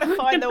now. Trying to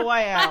find the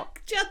way out.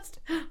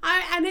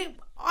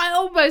 I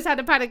almost had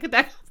a panic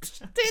attack. I'm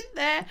just in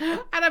there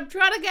and I'm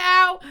trying to get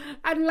out,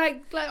 and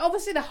like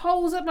obviously the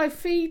holes at my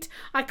feet.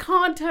 I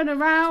can't turn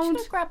around.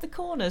 Just grab the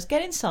corners.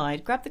 Get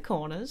inside. Grab the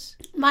corners.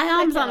 My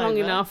arms aren't long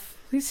enough.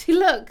 You see,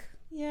 look.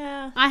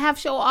 Yeah. I have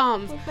short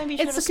arms. Well, maybe you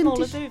should have a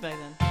smaller duvet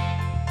then.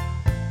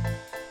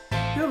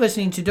 You're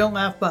listening to Don't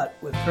Laugh But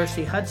with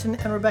Kirsty Hudson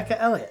and Rebecca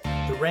Elliott,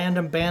 the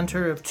random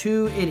banter of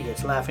two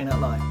idiots laughing out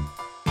loud.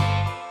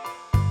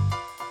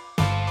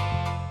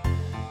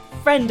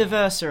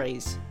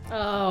 Friendiversaries.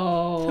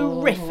 Oh.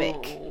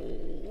 Horrific.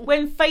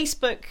 when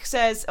Facebook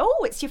says,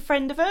 "Oh, it's your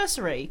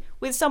friend-iversary,"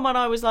 with someone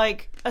I was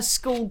like a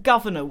school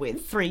governor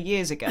with 3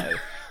 years ago,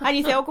 and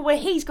you think, "Oh, well,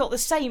 he's got the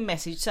same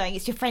message saying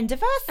it's your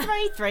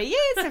friend-iversary, 3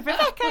 years, and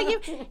Rebecca,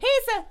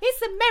 here's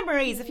the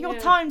memories of your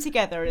time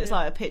together," and it's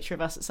like a picture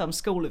of us at some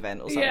school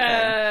event or something,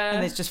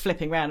 and it's just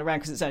flipping round and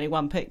round because it's only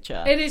one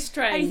picture. It is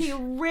strange. And you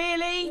think,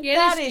 really?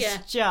 That is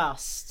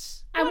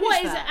just. And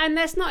what is it? And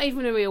that's not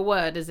even a real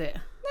word, is it?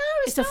 No,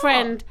 it's a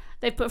friend.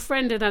 They've put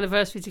friend and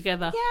anniversary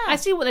together. Yeah. I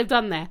see what they've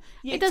done there.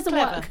 Yeah, it doesn't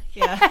work.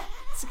 Yeah.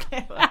 It's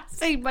clever.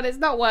 See, but it's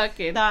not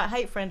working. No, I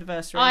hate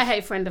friendiversary. I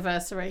hate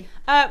friendiversary.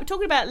 We're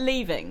talking about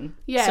leaving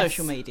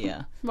social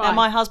media. Right. And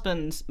my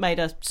husband made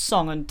a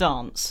song and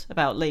dance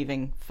about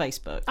leaving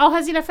Facebook. Oh,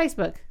 has he left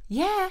Facebook?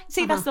 Yeah.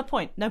 See, that's the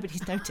point.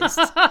 Nobody's noticed.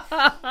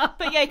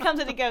 But yeah, he comes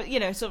in and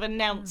goes, sort of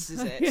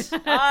announces it. Yes.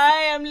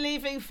 I am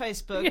leaving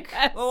Facebook.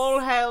 Yes. All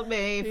hail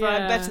me, for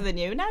I'm better than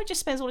you. Now he just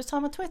spends all his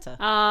time on Twitter.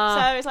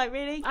 So it's like,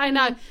 really? I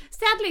know.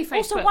 Sadly, Facebook.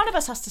 Also, one of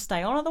us has to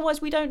stay on,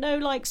 otherwise we don't know,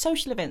 like,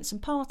 social events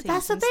and parties.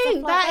 That's the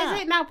thing. That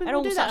is it. Now people and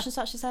all do such that. And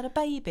such has had a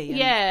baby. And...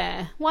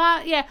 Yeah.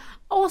 Well, yeah.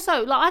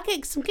 Also, like, I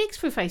get some gigs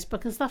through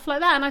Facebook and stuff like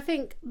that, and I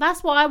think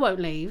that's why I won't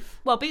leave.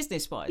 Well,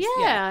 business-wise.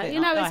 Yeah.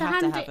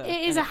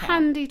 It is a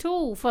handy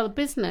tool for the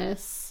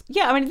business.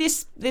 Yeah, I mean,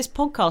 this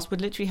podcast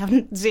would literally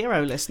have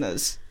 0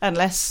 listeners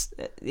unless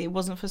it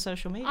wasn't for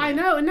social media. I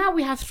know, and now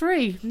we have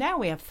 3. Now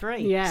we have 3.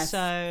 Yes.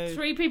 So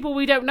 3 people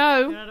we don't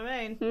know. You know what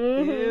I mean?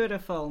 Mm-hmm.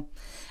 Beautiful.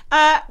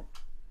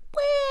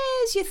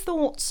 Where's your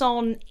thoughts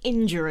on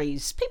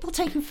injuries? People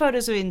taking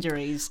photos of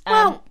injuries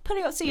and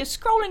putting up. So you're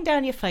scrolling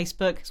down your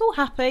Facebook. It's all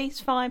happy. It's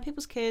fine.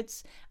 People's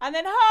kids. And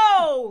then,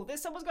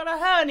 there's someone's got a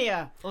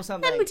hernia or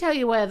something. Let me tell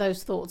you where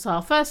those thoughts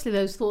are. Firstly,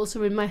 those thoughts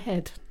are in my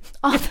head.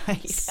 Are they?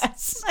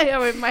 Yes. They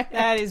are in my head.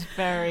 That is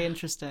very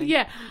interesting.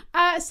 Yeah.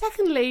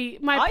 Secondly,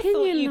 my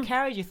opinion... I thought you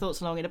carried your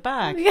thoughts along in a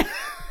bag.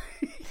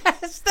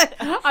 Yes.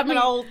 I mean,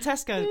 an old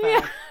Tesco's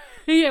bag.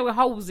 Yeah, with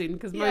holes in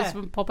because most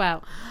of them pop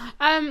out.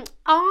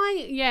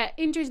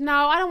 Injuries.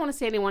 No, I don't want to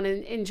see anyone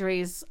in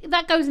injuries.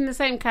 That goes in the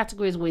same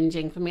category as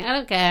whinging for me. I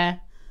don't care.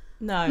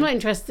 No, I'm not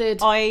interested.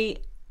 I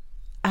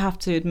have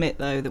to admit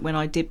though that when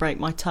I did break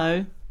my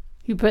toe,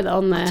 you put it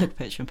on there. I took a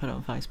picture and put it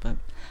on Facebook.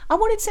 I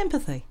wanted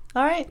sympathy.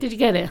 All right. Did you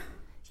get it?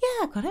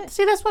 Yeah, I got it.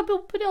 See, that's why people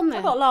put it on there.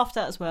 I got laughed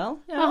at as well.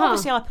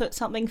 Obviously, I put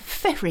something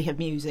very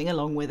amusing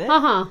along with it.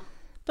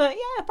 But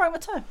yeah, I broke my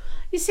toe.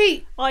 You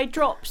see, I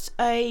dropped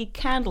a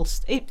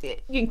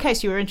candlestick. In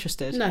case you were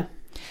interested, no,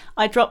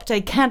 I dropped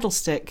a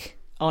candlestick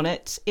on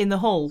it in the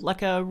hall,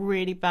 like a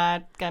really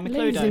bad game of Cluedo.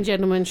 Ladies and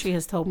gentlemen, she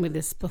has told me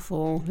this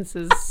before. This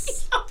is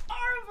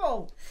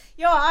horrible.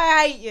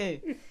 I hate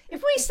you.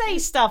 If we say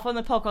stuff on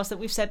the podcast that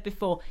we've said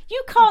before,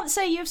 you can't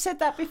say you've said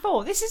that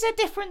before. This is a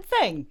different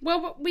thing.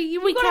 Well,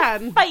 we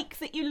can fake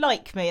that you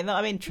like me and that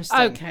I'm interesting.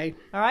 Okay,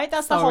 all right.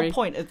 That's the whole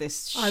point of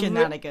this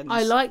shenanigans.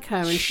 I like her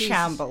and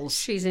shambles.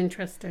 She's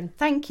interesting.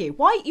 Thank you.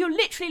 Why you're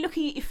literally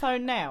looking at your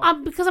phone now?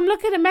 Because I'm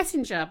looking at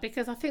Messenger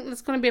because I think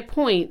there's going to be a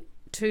point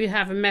to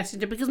have a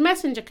Messenger because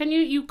Messenger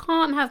you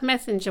can't have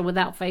Messenger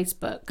without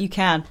Facebook. You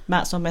can.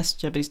 Matt's on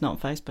Messenger, but he's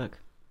not on Facebook.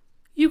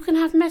 You can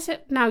have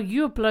Messenger now.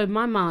 You're blowing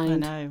my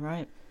mind. I know,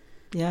 right?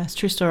 Yeah, it's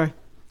true story.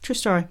 True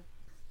story.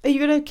 Are you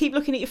going to keep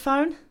looking at your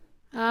phone?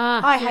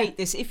 I hate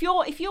this. If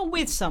you're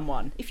with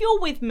someone, if you're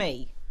with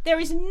me, there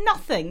is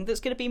nothing that's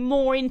going to be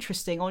more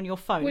interesting on your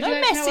phone. Would you know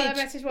what that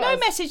message was? No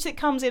message that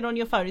comes in on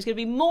your phone is going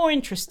to be more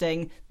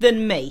interesting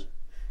than me.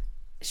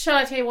 Shall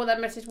I tell you what that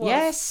message was?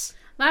 Yes.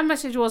 That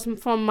message was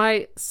from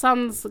my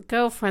son's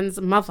girlfriend's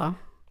mother,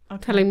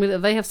 telling me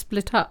that they have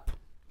split up.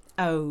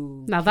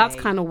 Oh. Now that's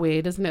kind of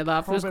weird, isn't it? That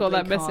I've just got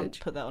that message.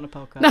 Put that on a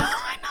podcast. No,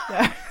 I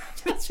know.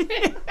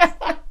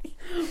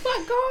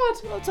 My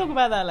God. We'll talk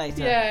about that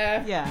later.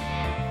 Yeah. Yeah.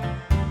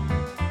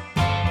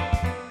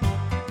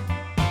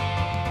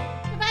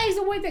 That is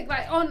a weird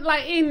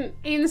thing.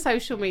 In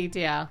social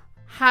media,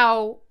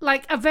 how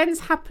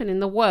events happen in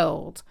the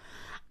world,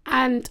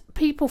 and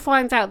people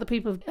find out that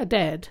people are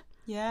dead.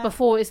 Yeah.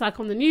 Before it's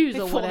on the news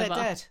or whatever.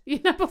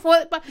 Before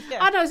they're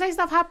dead. I don't know. Say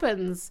stuff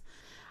happens.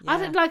 Yeah. I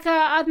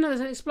don't know. There's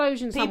an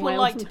explosion somewhere.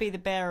 People like to be the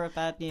bearer of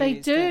bad news. They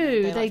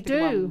do. They do.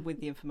 The one with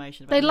the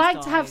information. They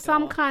like to have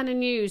some kind of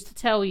news to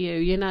tell you.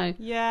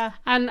 Yeah.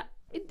 And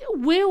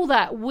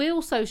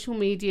will social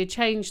media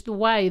change the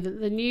way that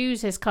the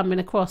news is coming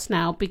across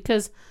now?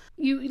 Because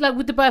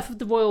with the birth of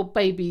the royal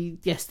baby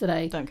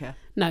yesterday. Don't care.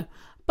 No.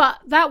 But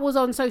that was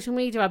on social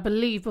media, I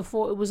believe,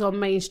 before it was on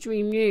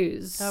mainstream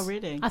news. Oh,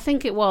 really? I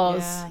think it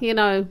was.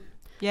 Yeah.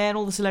 Yeah, and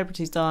all the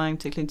celebrities dying,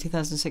 particularly in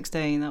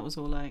 2016. That was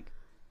all like.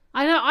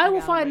 I know. I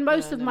will find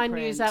most of my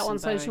news out on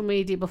social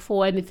media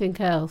before anything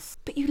else.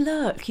 But you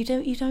lurk. You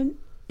don't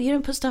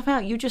put stuff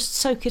out. You just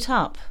soak it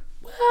up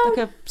like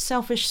a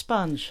selfish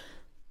sponge.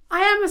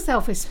 I am a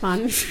selfish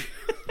sponge.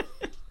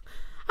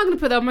 I'm going to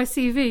put that on my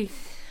CV.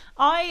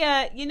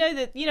 You know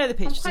the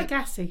pictures. I'm quite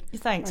gassy.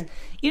 Thanks. Right.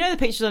 You know the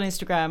pictures on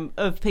Instagram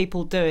of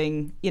people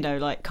doing,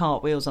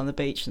 cartwheels on the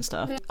beach and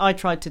stuff. I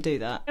tried to do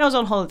that. I was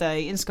on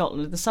holiday in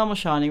Scotland. The sun was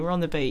shining. We're on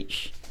the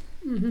beach.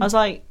 Mm-hmm. I was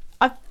like,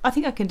 I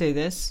think I can do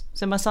this.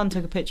 So my son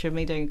took a picture of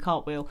me doing a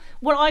cartwheel.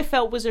 What I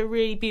felt was a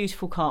really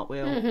beautiful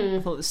cartwheel.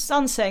 I thought the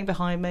sun's setting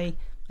behind me,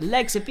 the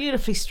legs are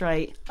beautifully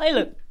straight. I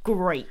look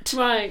great.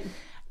 Right.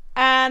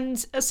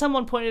 And as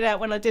someone pointed out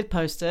when I did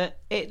post it,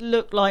 it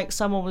looked like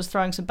someone was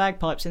throwing some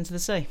bagpipes into the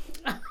sea.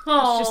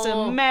 Oh. It's just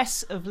a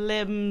mess of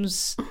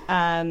limbs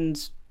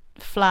and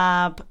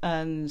flab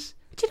and...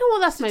 Do you know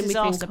what that's made me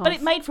think of? But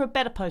it made for a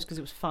better post because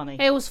it was funny.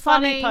 It was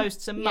funny. Funny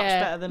posts are much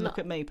better than look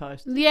at me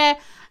posts. Yeah.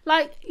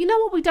 Like, you know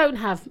what we don't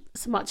have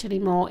so much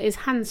anymore is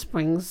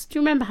handsprings. Do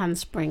you remember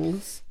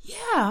handsprings? Yeah,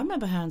 I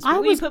remember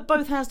handsprings. You put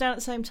both hands down at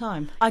the same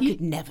time. I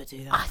could never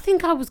do that. I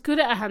think I was good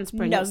at a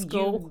handspring at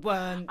school. No, you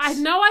weren't. I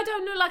know I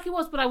don't look like it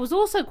was, but I was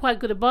also quite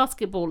good at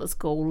basketball at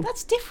school.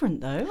 That's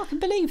different, though. I can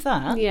believe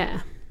that.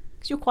 Yeah.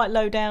 Because you're quite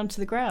low down to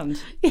the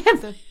ground.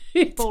 Yeah.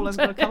 The ball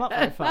hasn't got to come up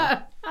very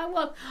far. I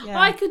was. Yeah.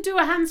 I could do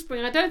a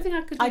handspring. I don't think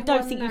I could do I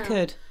don't think now. you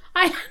could.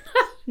 I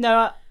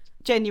No,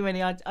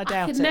 genuinely, I doubt it.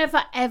 I could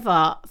never,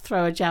 ever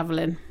throw a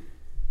javelin.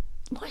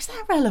 Why is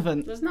that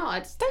relevant? There's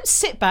not. Don't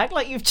sit back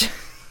like you've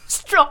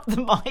just dropped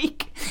the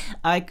mic.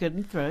 I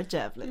couldn't throw a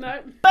javelin.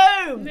 No.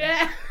 Boom!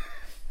 Yeah.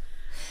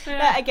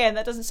 Again,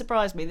 that doesn't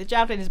surprise me. The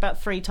javelin is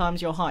about 3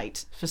 times your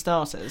height, for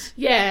starters.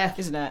 Yeah.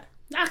 Isn't it?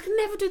 I can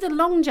never do the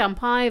long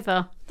jump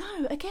either.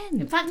 No, again.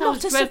 In fact, I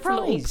was dreadful at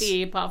all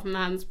PE apart from the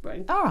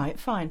handspring. All right,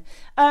 fine.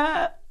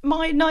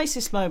 My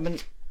nicest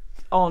moment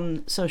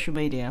on social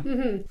media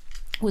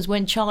was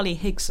when Charlie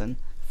Higson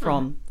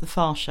from The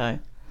Far Show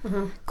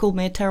called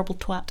me a terrible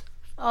twat.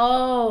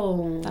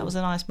 Oh. That was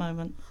a nice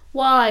moment.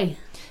 Why?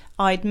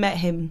 I'd met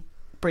him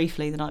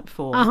briefly the night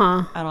before,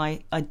 and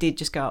I did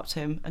just go up to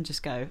him and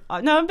just go,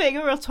 no, I'm being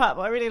a real twat,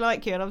 but I really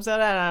like you, and I'm so,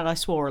 and I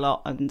swore a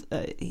lot, and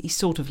he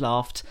sort of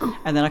laughed,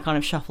 and then I kind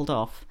of shuffled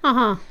off,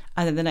 and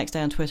then the next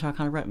day on Twitter I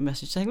kind of wrote a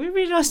message saying, it was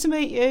really nice to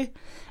meet you,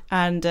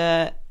 and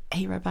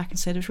he wrote back and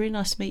said, it was really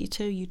nice to meet you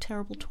too, you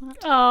terrible twat.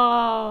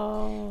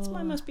 Oh, it's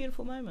my most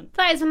beautiful moment.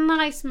 That is a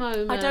nice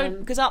moment.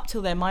 Because up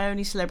till then my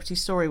only celebrity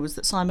story was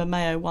that Simon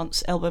Mayo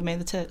once elbowed me in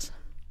the tits.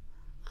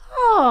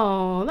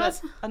 Oh,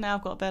 And now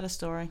I've got a better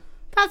story.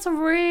 That's a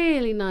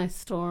really nice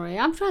story.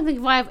 I'm trying to think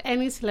if I have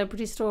any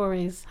celebrity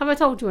stories. Have I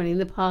told you any in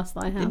the past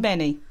that I have?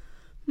 Many.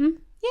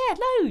 Yeah,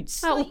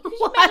 loads. Oh,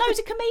 you've met loads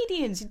of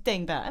comedians, you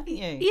dingbat, haven't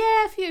you?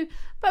 Yeah, a few.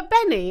 But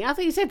Benny, I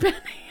think you said Benny.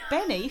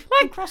 Benny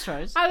from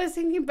Crossroads? I was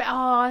thinking,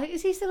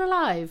 is he still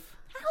alive?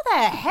 How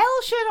the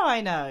hell should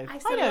I know? I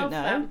don't know.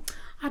 That.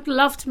 I'd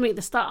love to meet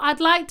the star. I'd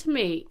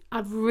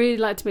really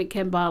like to meet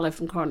Ken Barlow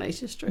from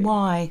Coronation Street.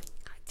 Why?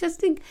 Just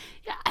think,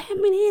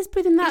 he's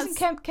been in that.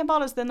 Isn't Ken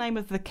Barlow's the name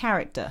of the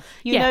character?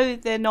 You know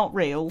they're not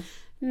real.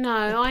 No,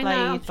 I know.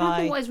 I'm trying to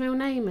think what his real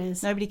name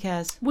is. Nobody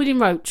cares.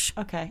 William Roach.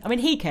 Okay. I mean,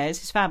 he cares.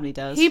 His family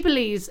does. He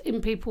believes in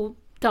people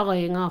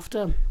dying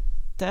after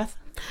death.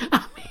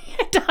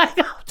 Dying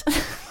after.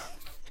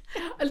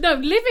 No,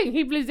 living.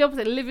 He believes the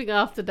opposite. Living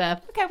after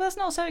death. Okay, well that's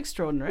not so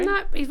extraordinary.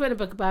 No, he's read a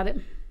book about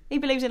it. He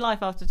believes in life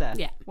after death.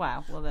 Yeah.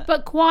 Wow. Well,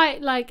 but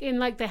quite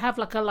they have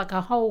like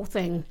a whole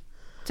thing.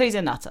 So he's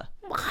a nutter.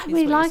 I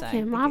really like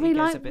him.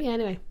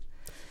 Anyway.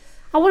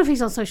 I wonder if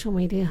he's on social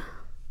media.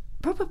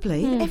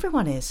 Probably.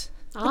 Everyone is.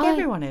 I think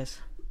everyone is.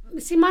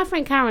 See, my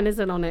friend Karen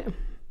isn't on it.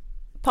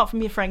 Apart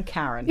from your friend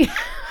Karen.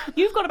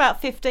 You've got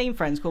about 15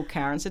 friends called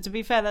Karen, so to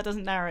be fair, that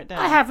doesn't narrow it down.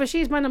 I have, but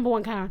she's my number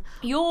one Karen.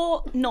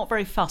 You're not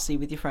very fussy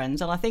with your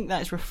friends, and I think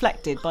that is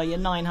reflected by your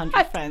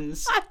 900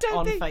 friends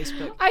on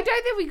Facebook. I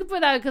don't think we could put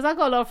that because I've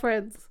got a lot of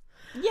friends.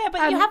 Yeah,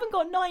 but you haven't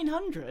got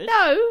 900.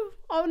 No.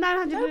 Oh,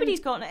 900. Nobody's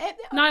got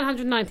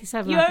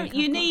 997.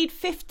 You need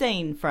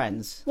 15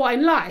 friends. What,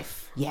 in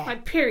life? Yeah.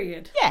 Like,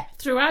 period? Yeah.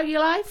 Throughout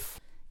your life?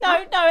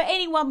 No, at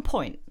any one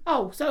point.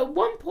 Oh, so at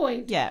one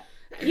point. Yeah.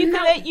 You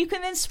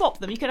can then swap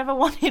them. You can have a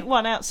one-in,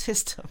 one-out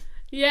system.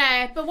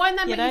 Yeah, but won't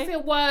that make you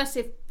feel worse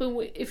if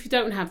you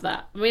don't have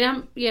that? I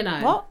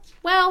mean, What?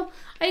 Well,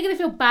 are you going to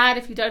feel bad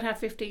if you don't have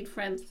 15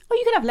 friends? Well,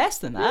 you can have less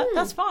than that.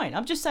 That's fine.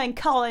 I'm just saying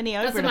cull any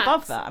over and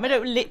above that. I mean, I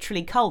don't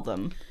literally cull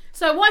them.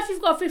 So what if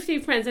you've got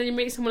 15 friends and you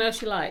meet someone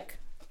else you like?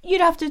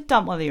 You'd have to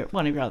dump one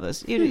of your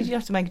others. You'd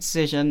have to make a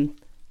decision,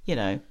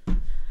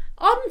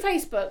 On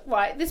Facebook,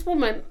 right, this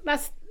woman,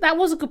 that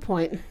was a good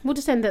point. We'll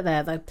just end it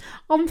there, though.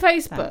 On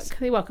Facebook,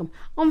 you're welcome.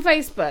 On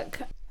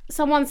Facebook,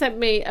 someone sent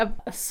me a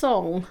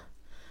song.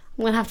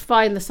 I'm going to have to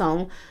find the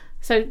song.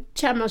 So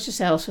chat amongst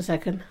yourselves for a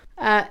second.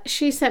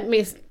 She sent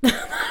me...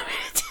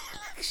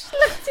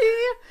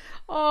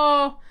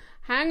 Oh,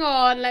 hang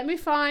on. Let me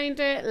find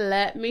it.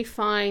 Let me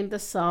find the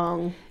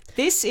song.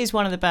 This is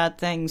one of the bad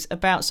things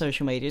about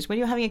social media is when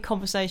you're having a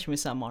conversation with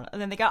someone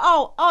and then they go,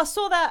 oh, I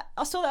saw that.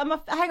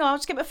 Hang on, I'll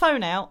just get my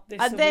phone out.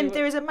 And then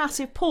there is a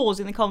massive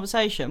pause in the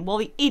conversation while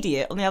the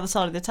idiot on the other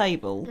side of the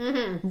table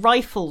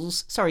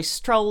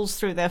strolls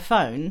through their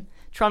phone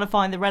trying to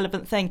find the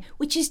relevant thing,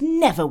 which is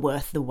never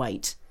worth the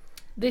wait.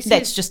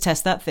 Let's just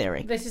test that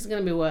theory. This is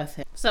going to be worth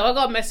it. So I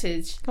got a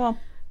message. Go on.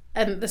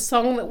 And the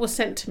song that was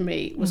sent to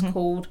me was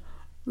called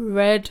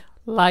Red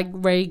Like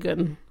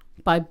Reagan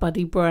by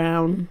Buddy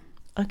Brown.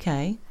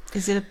 Okay.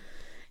 Is it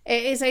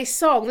It is a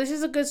song. This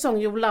is a good song.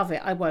 You'll love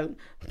it. I won't.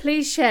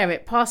 Please share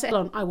it. Pass it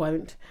on. I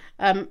won't.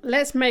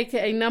 Let's make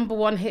it a number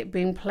one hit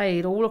being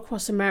played all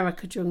across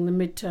America during the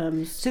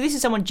midterms. So this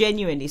is someone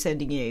genuinely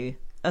sending you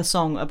a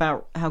song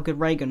about how good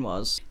Reagan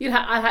was.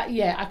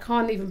 I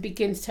can't even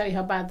begin to tell you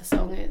how bad the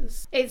song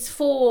is. It's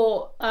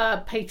for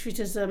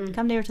patriotism.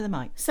 Come nearer to the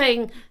mic.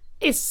 Saying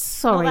it's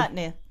sorry. Not that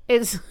near.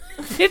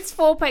 It's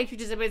for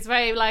patriotism. It's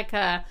very like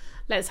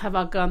let's have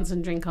our guns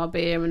and drink our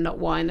beer and not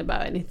whine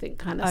about anything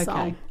kind of song.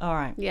 Okay, all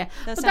right. Yeah.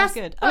 That sounds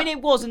good. I mean,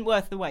 it wasn't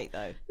worth the wait,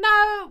 though.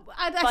 No,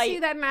 I see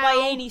that now.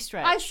 By any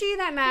stretch. I see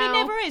that now. But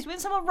it never is. When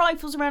someone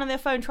rifles around on their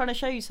phone trying to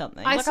show you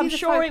something. I'm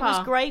sure it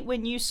was great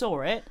when you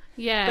saw it.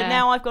 Yeah. But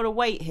now I've got to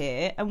wait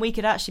here, and we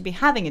could actually be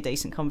having a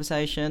decent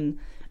conversation,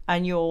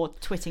 and you're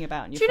twitting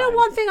about on your phone. Do you know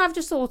one thing I've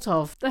just thought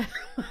of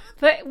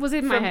that was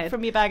in my head?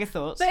 From your bag of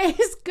thoughts? That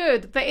is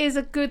good. That is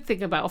a good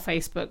thing about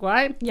Facebook,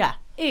 right? Yeah.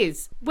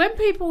 Is when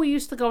people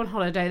used to go on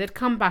holiday, they'd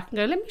come back and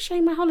go, let me show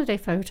you my holiday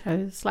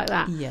photos, like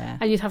that. Yeah.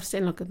 And you'd have to sit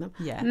and look at them.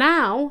 Yeah.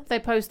 Now they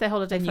post their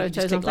holiday and photos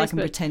you just on Facebook. And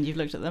pretend you've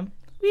looked at them.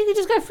 You can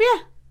just go for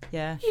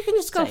Yeah. You can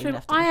just go through.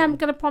 I am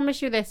going to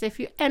promise you this: if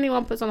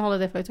anyone puts on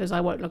holiday photos, I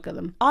won't look at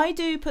them. I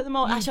do put them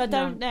on. Actually, I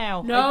don't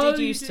now. No, I did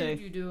used to.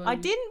 I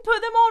didn't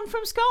put them on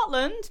from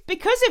Scotland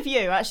because of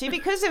you. Actually,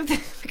 because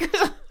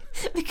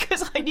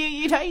I knew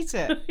you'd hate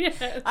it.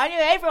 Yes. I knew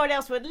everyone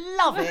else would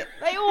love it.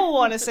 They all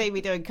want to see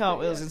me doing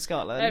cartwheels in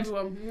Scotland.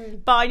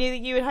 Everyone. But I knew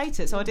that you would hate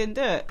it, so I didn't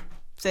do it.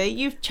 See,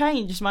 you've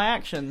changed my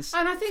actions.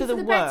 And I think for the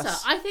worse. better.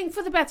 I think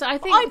for the better. I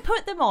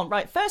put them on.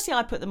 Right, firstly,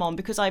 I put them on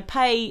because I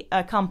pay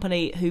a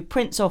company who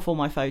prints off all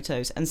my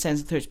photos and sends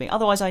them through to me.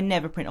 Otherwise, I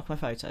never print off my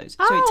photos.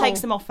 So it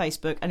takes them off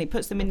Facebook and it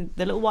puts them in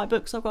the little white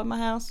books I've got in my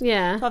house.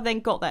 Yeah. So I've then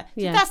got that. So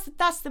yeah.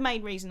 That's the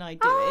main reason I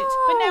do it.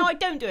 But now I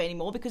don't do it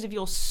anymore because of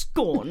your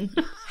scorn,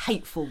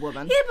 hateful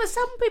woman. Yeah, but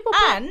some people...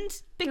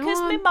 And because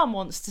my mum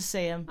wants to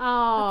see them.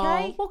 Oh.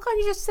 Okay? Well, can't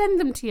you just send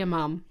them to your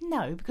mum?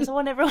 No, because I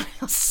want everyone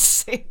else to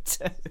see it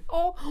too.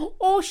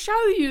 Or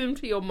show them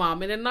to your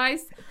mum in a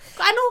nice...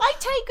 I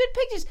take good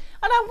pictures.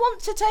 And I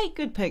want to take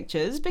good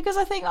pictures because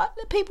I think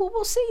people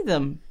will see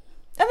them.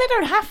 And they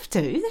don't have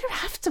to. They don't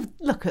have to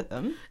look at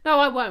them. No,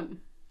 I won't.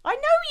 I know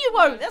you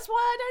won't. That's why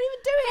I don't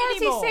even do it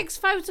anymore. 36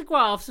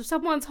 photographs of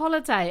someone's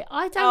holiday.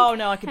 I don't... Oh,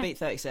 no, I could beat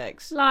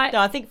 36. No,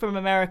 I think from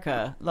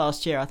America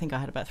last year, I think I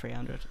had about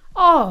 300.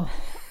 Oh...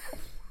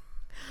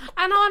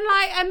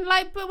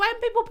 but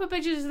when people put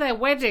pictures of their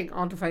wedding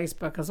onto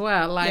Facebook as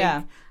well,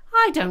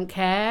 I don't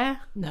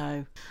care.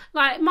 No.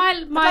 I'd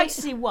like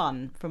to see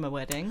one from a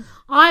wedding.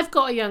 I've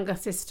got a younger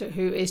sister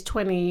who is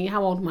 20.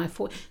 How old am I?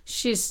 40.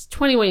 She's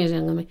 21 years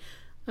younger than me.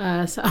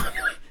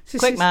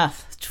 Quick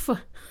math.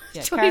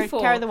 Yeah,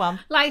 24. Carry the one.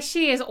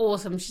 She is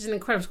awesome. She's an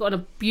incredible. She's got a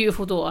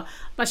beautiful daughter.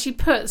 But she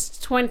puts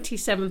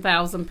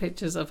 27,000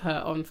 pictures of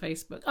her on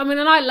Facebook. I mean,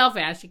 and I love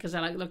it actually because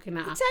I like looking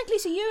at her. Exactly.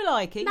 So you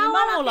like it. No, your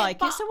mum will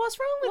like it. So what's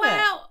wrong with it?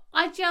 Well,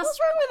 what's wrong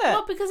with it?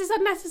 Well, because it's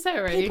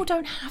unnecessary. People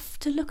don't have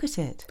to look at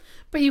it.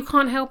 But you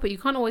can't help it. You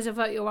can't always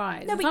avert your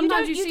eyes. No, but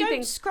sometimes you don't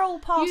things, scroll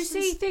past. You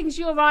see things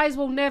your eyes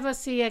will never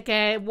see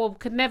again.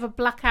 Could never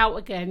black out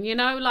again. You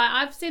know,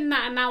 I've seen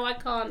that and now I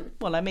can't.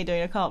 Well, like me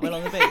doing a cartwheel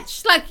on the beach.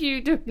 It's like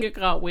you doing a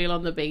cartwheel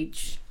on the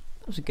beach.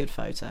 That was a good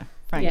photo,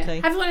 frankly.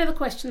 Yeah. Have you got any other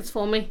questions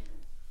for me?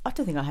 I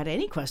don't think I had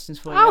any questions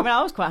for you. I mean,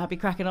 I was quite happy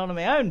cracking on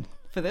my own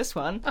for this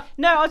one.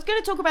 No, I was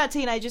going to talk about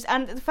teenagers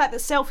and the fact that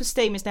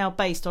self-esteem is now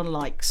based on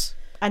likes.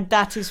 And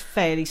that is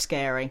fairly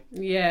scary.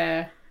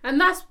 Yeah. And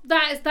that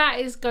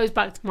goes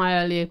back to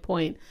my earlier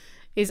point,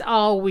 is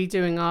are we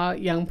doing our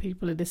young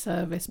people a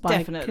disservice by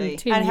Definitely.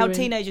 continuing... And how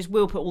teenagers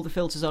will put all the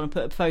filters on and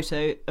put a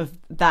photo of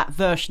that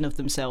version of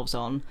themselves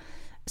on.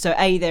 So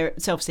their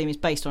self-esteem is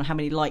based on how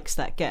many likes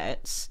that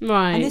gets.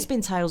 Right. And there's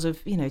been tales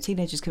of,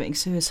 teenagers committing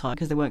suicide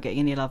because they weren't getting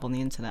any love on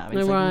the internet. I mean,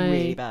 it's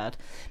really bad.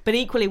 But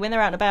equally, when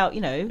they're out and about,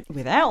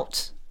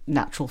 without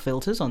natural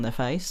filters on their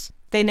face,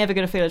 they're never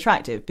going to feel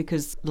attractive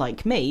because,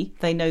 like me,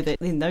 they know that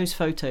in those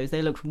photos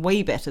they look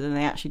way better than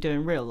they actually do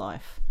in real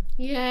life.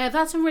 Yeah,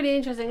 that's really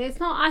interesting. It's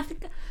not. I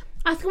think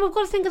we've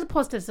got to think of the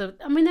positives.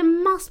 I mean, there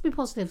must be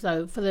positives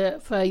though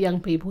for young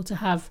people to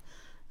have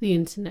the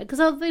internet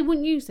because they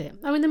wouldn't use it.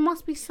 I mean, there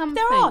must be something.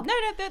 There are. No,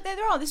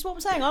 there are. This is what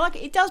I'm saying. I like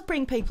it. It does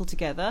bring people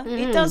together.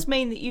 Mm-hmm. It does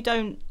mean that you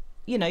don't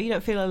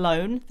feel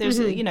alone. There's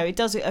it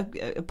does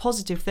a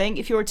positive thing.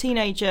 If you're a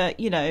teenager,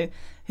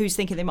 who's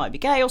thinking they might be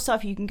gay or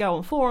stuff, you can go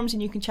on forums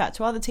and you can chat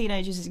to other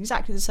teenagers in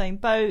exactly the same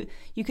boat.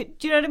 Do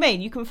you know what I mean?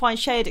 You can find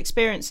shared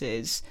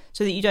experiences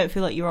so that you don't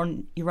feel like you're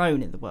on your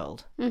own in the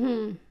world.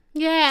 Mm-hmm.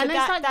 Yeah, so and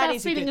it's like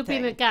that feeling of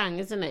being a gang,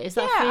 isn't it? It's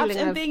that feeling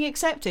and of being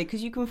accepted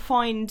because you can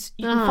find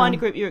a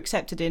group you're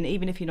accepted in,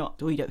 even if you're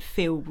not, or you don't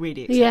feel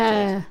really accepted.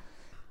 Yeah.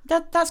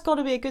 That's got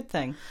to be a good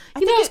thing. I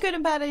think it's good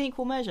and bad in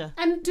equal measure.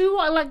 And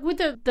with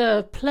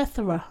the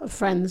plethora of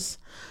friends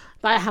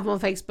that I have on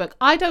Facebook,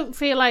 I don't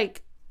feel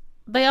like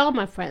they are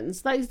my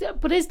friends.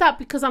 But is that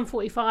because I'm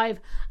 45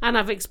 and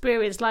I've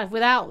experienced life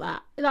without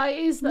that?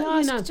 Is that,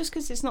 no, it's just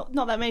because it's not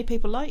that many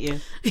people like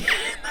you.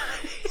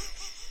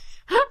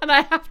 And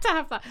I have to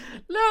have that.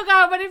 Look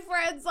how many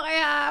friends I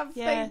have.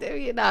 Yeah. They do,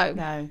 you know.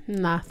 No.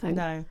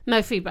 Nothing.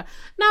 No feedback.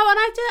 No, and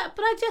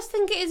I just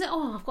think it is.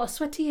 Oh, I've got a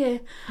sweaty ear.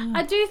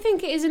 I do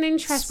think it is an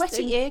interesting.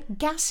 Sweaty ear,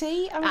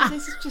 gassy. I mean,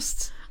 this is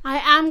just. I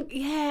am.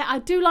 Yeah, I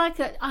do like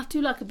it. I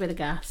do like a bit of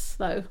gas,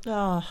 though.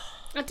 Oh.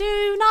 I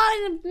do.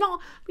 Not.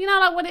 You know,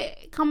 like when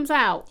it comes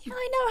out. Yeah,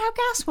 I know how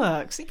gas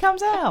works. It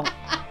comes out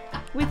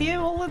with you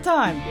all the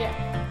time.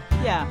 Yeah.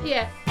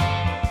 Yeah.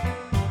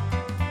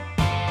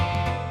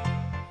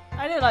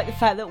 I don't like the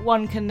fact that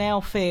one can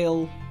now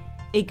feel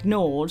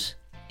ignored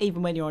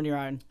even when you're on your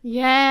own.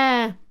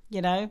 Yeah.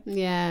 You know?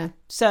 Yeah.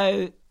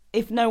 So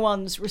if no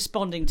one's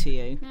responding to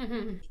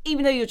you,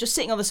 even though you're just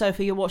sitting on the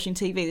sofa, you're watching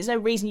TV, there's no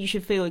reason you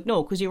should feel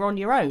ignored because you're on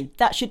your own.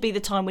 That should be the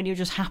time when you're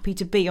just happy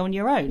to be on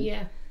your own.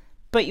 Yeah.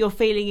 But you're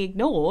feeling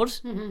ignored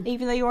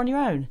even though you're on your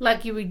own.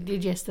 Like you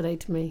did yesterday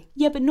to me.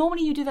 Yeah, but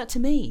normally you do that to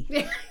me.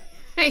 Yeah.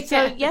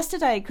 So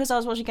yesterday, because I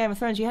was watching Game of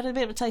Thrones, you had a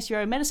bit of a taste of your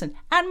own medicine.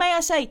 And may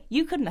I say,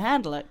 you couldn't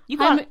handle it. You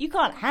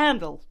can't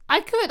handle.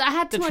 I could. I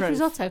had too much truth.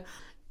 risotto.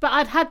 But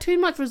I'd had too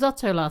much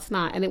risotto last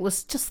night and it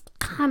was just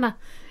kind of,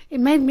 it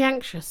made me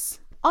anxious.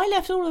 I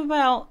left all of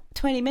about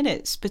 20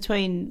 minutes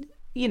between,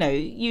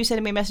 you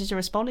sending me a message and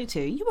responding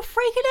to. You were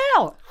freaking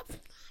out.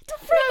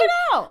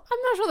 Out. I'm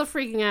not sure the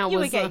freaking out You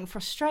was... were getting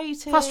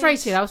frustrated.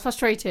 Frustrated. I was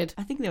frustrated.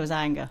 I think there was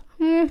anger.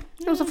 It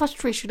was a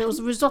frustration. It was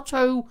a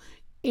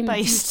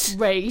risotto-induced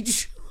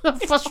rage.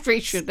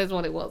 Frustration is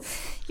what it was.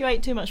 You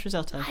ate too much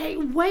risotto. I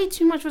ate way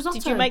too much risotto.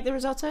 Did you make the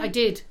risotto? I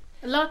did.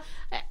 Did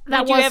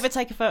you ever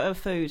take a photo of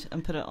food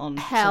and put it on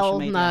social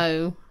media?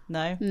 No.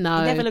 No?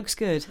 No. It never looks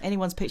good.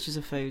 Anyone's pictures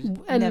of food.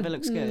 It never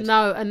looks good.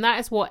 No, and that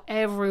is what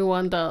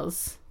everyone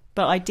does.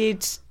 But I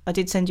did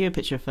send you a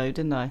picture of food,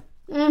 didn't I?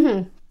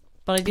 Mm-hmm.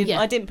 But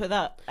I didn't put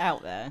that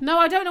out there. No,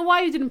 I don't know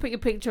why you didn't put your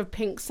picture of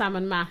pink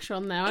salmon mash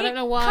on there. I don't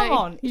know why. Come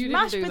on, you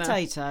mashed didn't do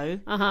potato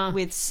that.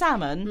 with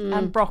salmon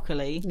and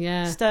broccoli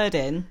stirred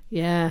in.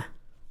 Yeah.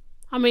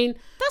 I mean,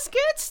 that's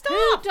good stuff.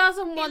 Who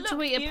doesn't want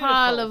to eat a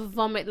pile of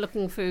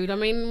vomit-looking food? I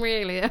mean,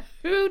 really,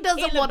 who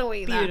doesn't want to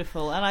eat that?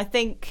 Beautiful, and I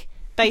think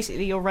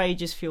basically your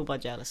rage is fueled by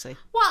jealousy.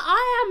 Well,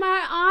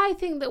 I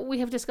think that we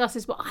have discussed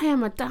this, but I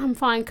am a damn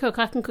fine cook.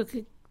 I can cook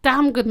a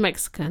damn good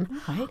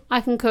Mexican. Right. I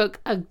can cook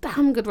a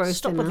damn good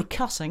roast dinner. Stop with the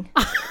cussing.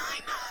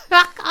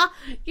 And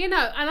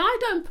I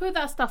don't put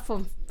that stuff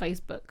on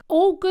Facebook.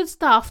 All good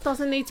stuff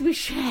doesn't need to be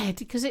shared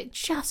because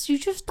you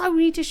just don't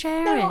need to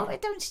share it. No, I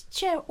don't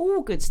share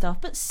all good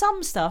stuff, but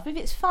some stuff, if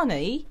it's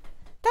funny,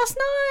 that's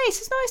nice.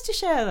 It's nice to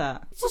share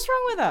that. What's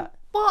wrong with that?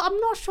 Well, I'm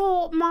not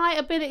sure my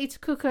ability to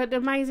cook an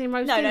amazing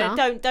roast dinner.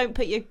 No, don't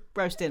put your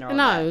roast dinner on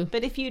there.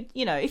 But if you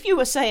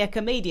were, say, a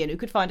comedian who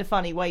could find a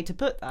funny way to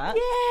put that,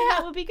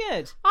 that would be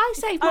good.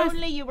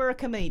 Only you were a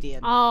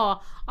comedian.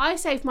 Oh, I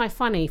saved my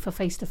funny for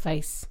face to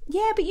face.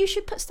 Yeah, but you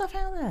should put stuff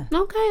out there.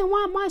 Okay,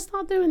 I might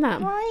start doing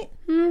that. Right?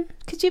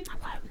 Could you? I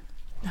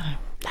won't.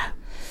 No.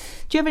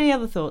 Do you have any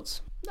other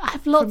thoughts? I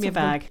have lots from your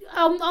bag.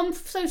 On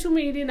social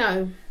media,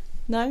 no.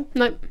 No?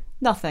 No.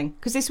 Nothing,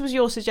 because this was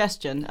your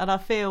suggestion, and I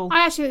feel...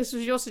 I actually, this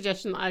was your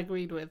suggestion that I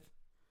agreed with.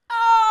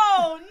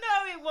 Oh,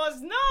 no, it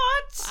was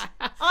not!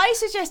 I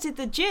suggested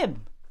the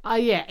gym.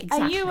 Yeah, exactly.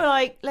 And you were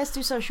like, let's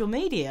do social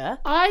media.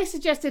 I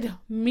suggested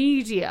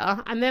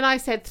media, and then I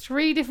said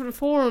 3 different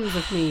forms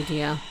of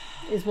media,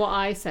 is what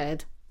I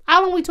said.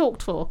 How long we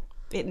talked for?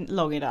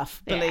 Long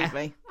enough, believe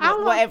me.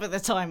 Whatever the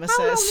timer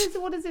says.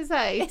 What does it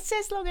say? It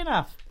says long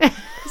enough. It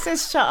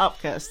says shut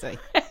up, Kirsty.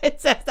 It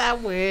says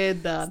that weird.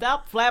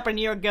 Stop flapping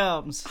your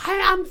gums.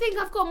 I think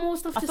I've got more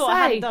stuff to say. I thought I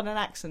hadn't done an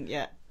accent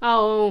yet.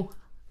 Oh,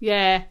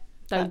 yeah.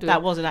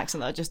 That was an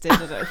accent that I just did. I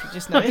don't know if you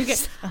just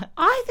noticed.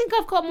 I think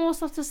I've got more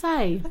stuff to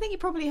say. I think you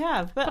probably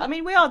have. But I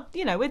mean, we are,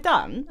 we're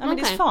done. I mean,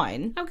 it's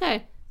fine.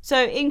 Okay.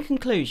 So, in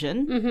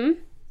conclusion,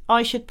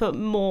 I should put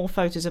more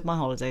photos of my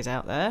holidays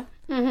out there.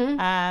 Mm-hmm.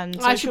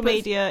 And social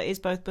media is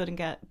both Bud and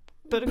Gad.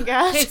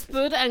 It's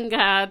Bud and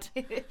Gad.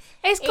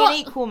 It's got... In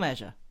equal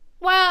measure.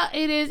 Well,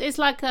 it is. It's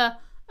like a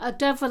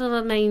devil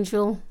and an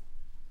angel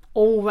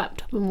all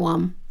wrapped up in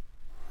one.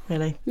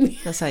 Really?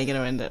 That's how you're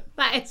going to end it.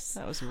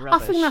 That was rubbish.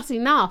 I think that's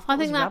enough.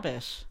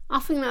 Rubbish. I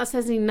think that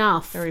says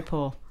enough. Very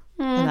poor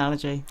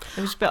analogy.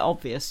 It was a bit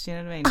obvious, you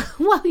know what I mean?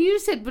 Well, you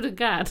said Bud and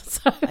Gad.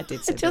 So I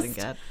did say Bud and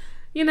Gad.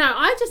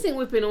 I just think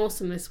we've been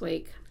awesome this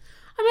week.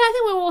 I mean, I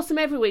think we're awesome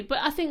every week, but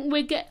I think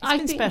It's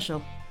been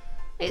special.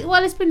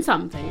 It's been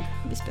something.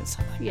 It's been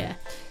something. Yeah.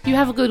 You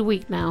have a good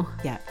week now.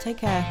 Yeah. Take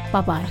care.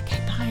 Bye-bye. Okay,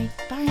 bye.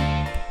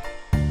 Bye.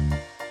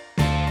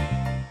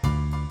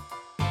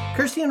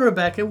 Kirsty and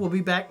Rebecca will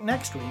be back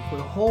next week with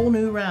a whole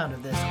new round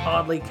of this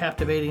oddly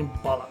captivating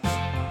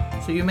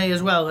bollocks. So you may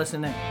as well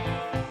listen in.